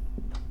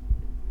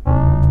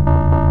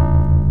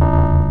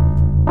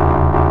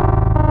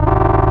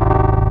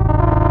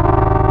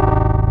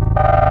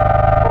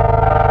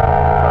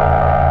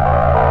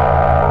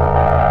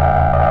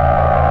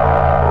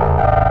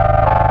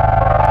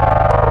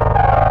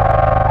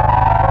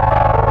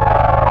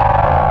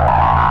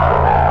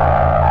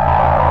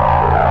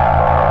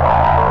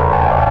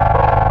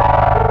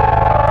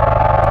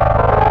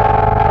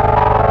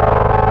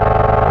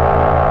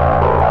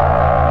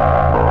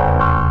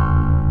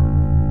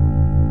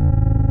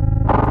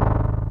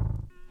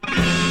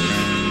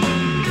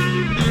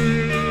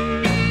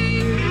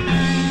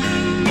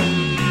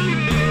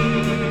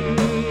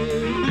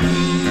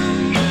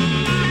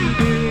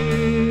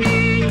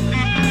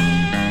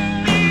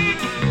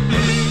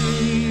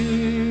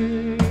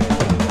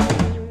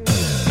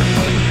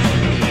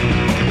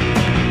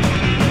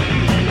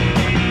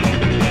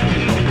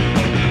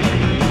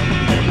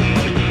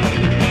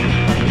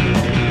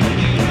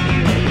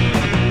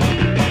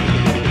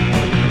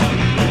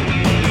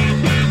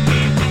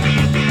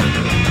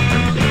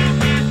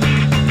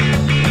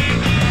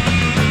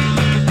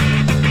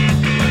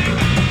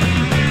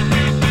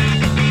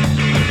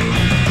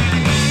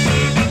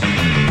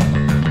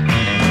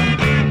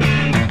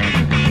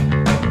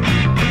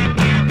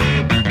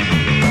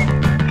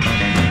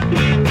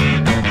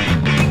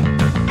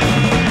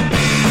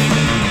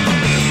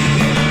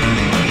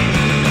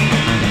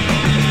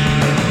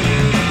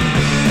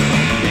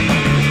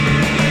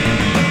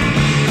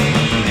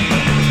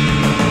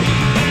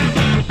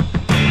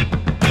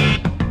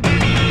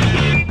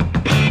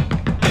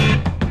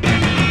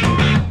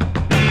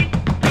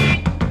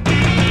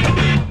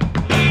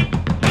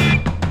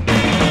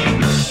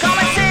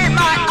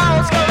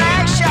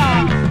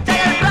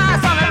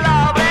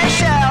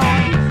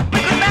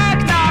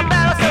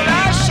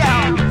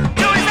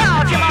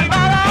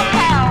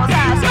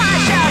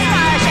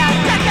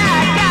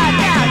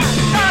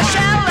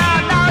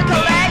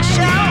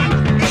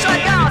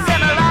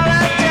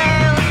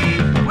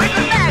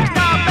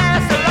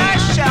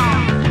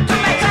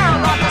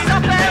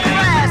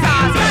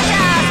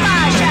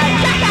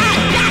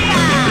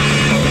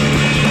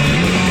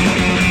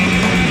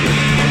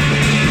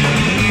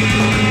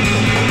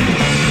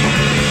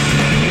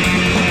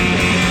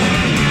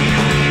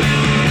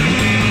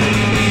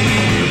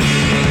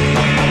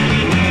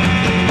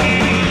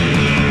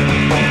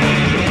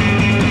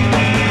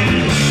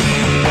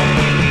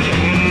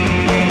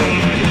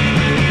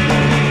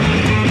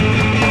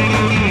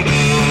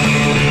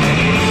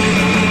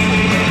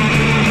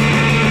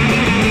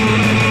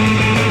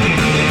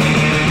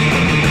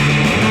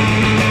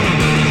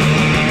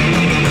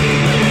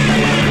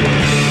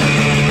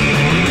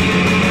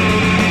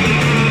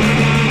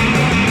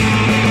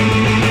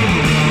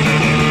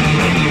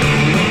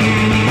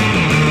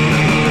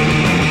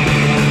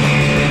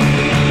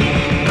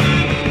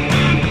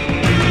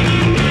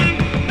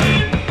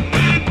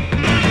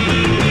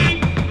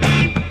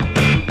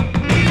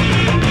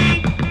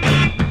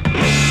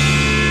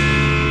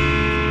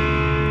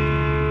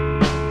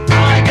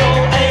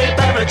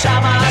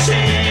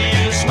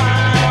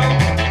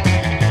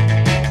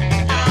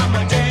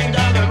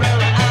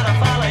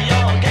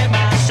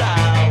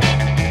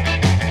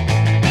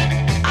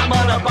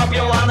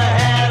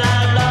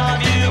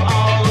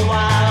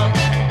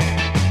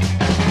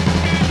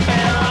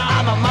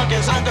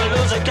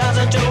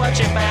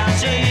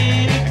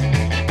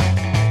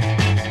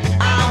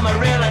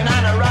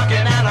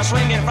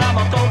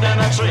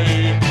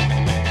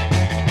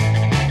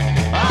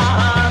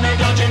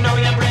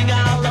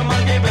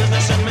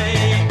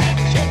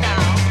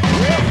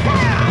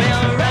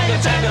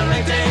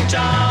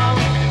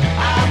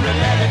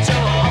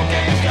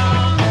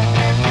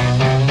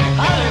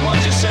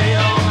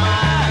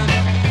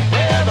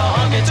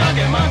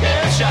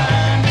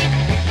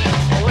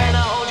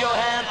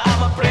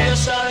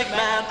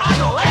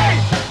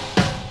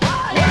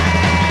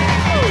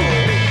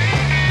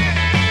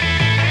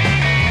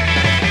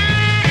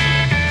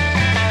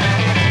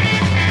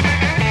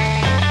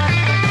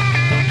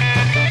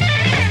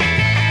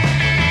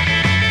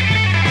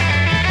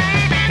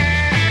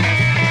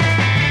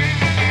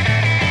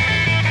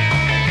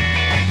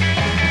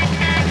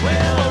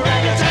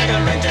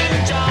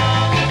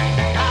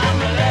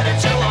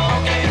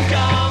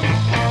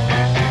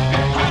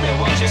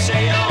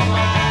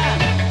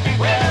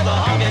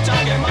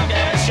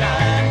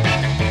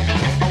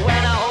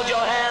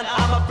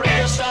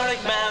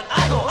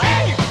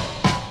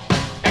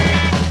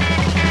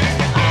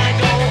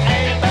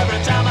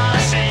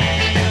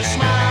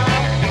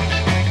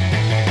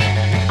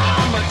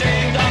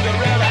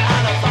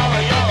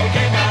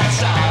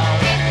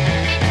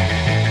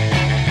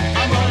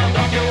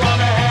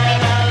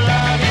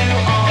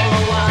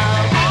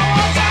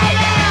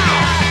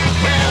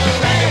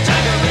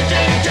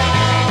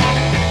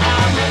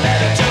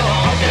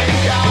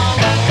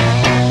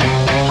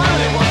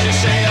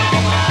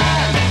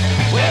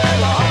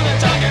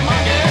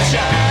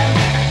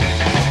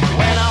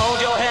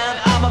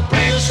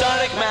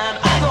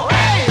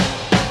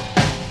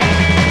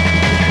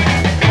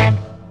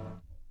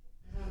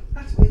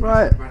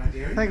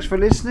 Thanks for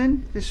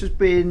listening. This has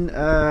been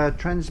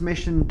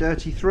Transmission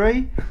Dirty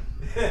 3.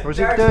 Or is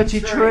it Dirty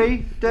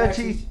Tree?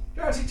 Dirty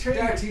Tree.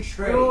 Dirty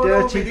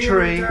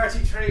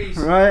Tree.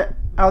 Right.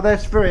 Oh,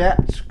 that's very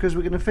apt because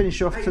we're going to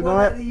finish off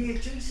tonight. The year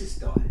Jesus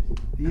died.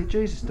 The year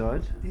Jesus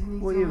died?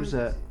 What year was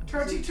that?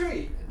 Dirty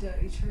Tree. A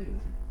dirty tree.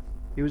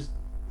 He was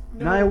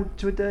nailed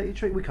to a dirty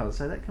tree. We can't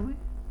say that, can we?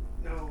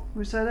 No.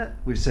 We say that?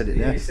 We've said it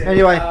Yeah, now. you said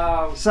Anyway, it.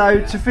 Oh, so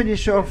yeah. to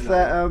finish off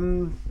that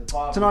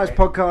tonight's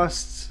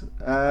podcast,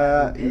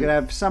 you're going to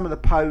have some of the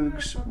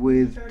Pogues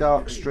with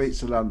Dark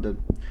Streets of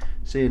London.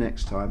 See you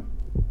next time.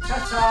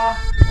 Ta-ta.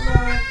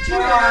 Bye-bye.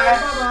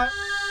 Bye-bye.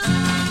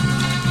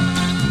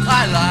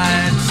 I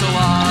like to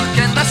walk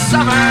in the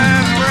summer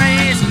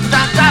breeze,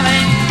 down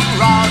Darling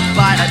Road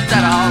by a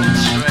dead old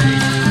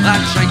tree.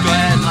 I drink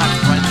with my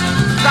friends,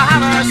 the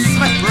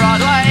Hammersmith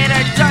Broadway,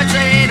 the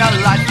dirty,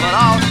 delightful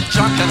old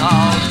drunken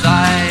old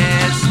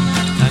days.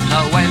 And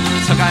the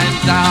winds are going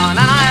down,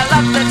 and I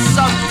loved it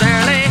so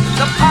dearly.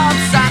 The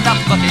pubs and the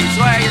bookies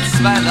where you'd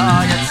spend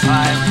all your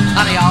time,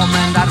 and the old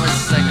man that was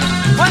singing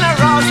when the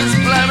roses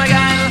bloom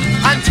again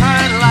and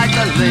turn like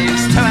the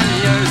leaves to a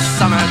new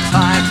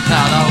summertime.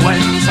 Now the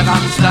winter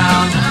comes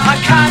down, I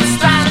can't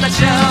stand the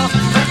chill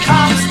that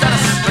comes to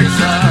the streets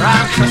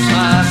around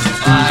Christmas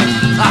time.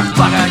 I'm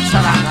buggered to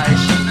the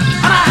nation,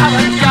 and I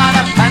haven't got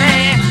a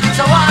penny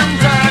to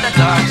wander the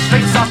dark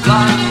streets of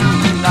London.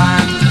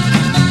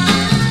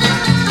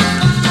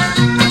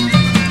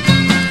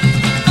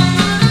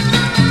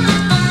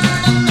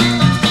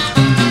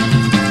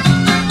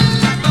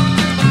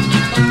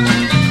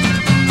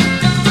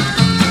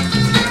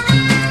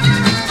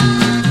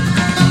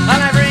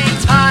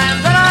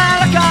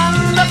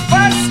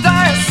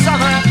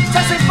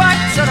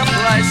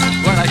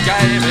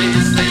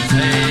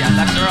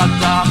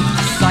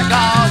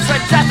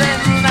 Death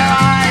in their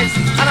eyes,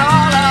 and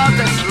all of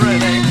this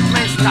really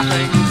means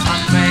nothing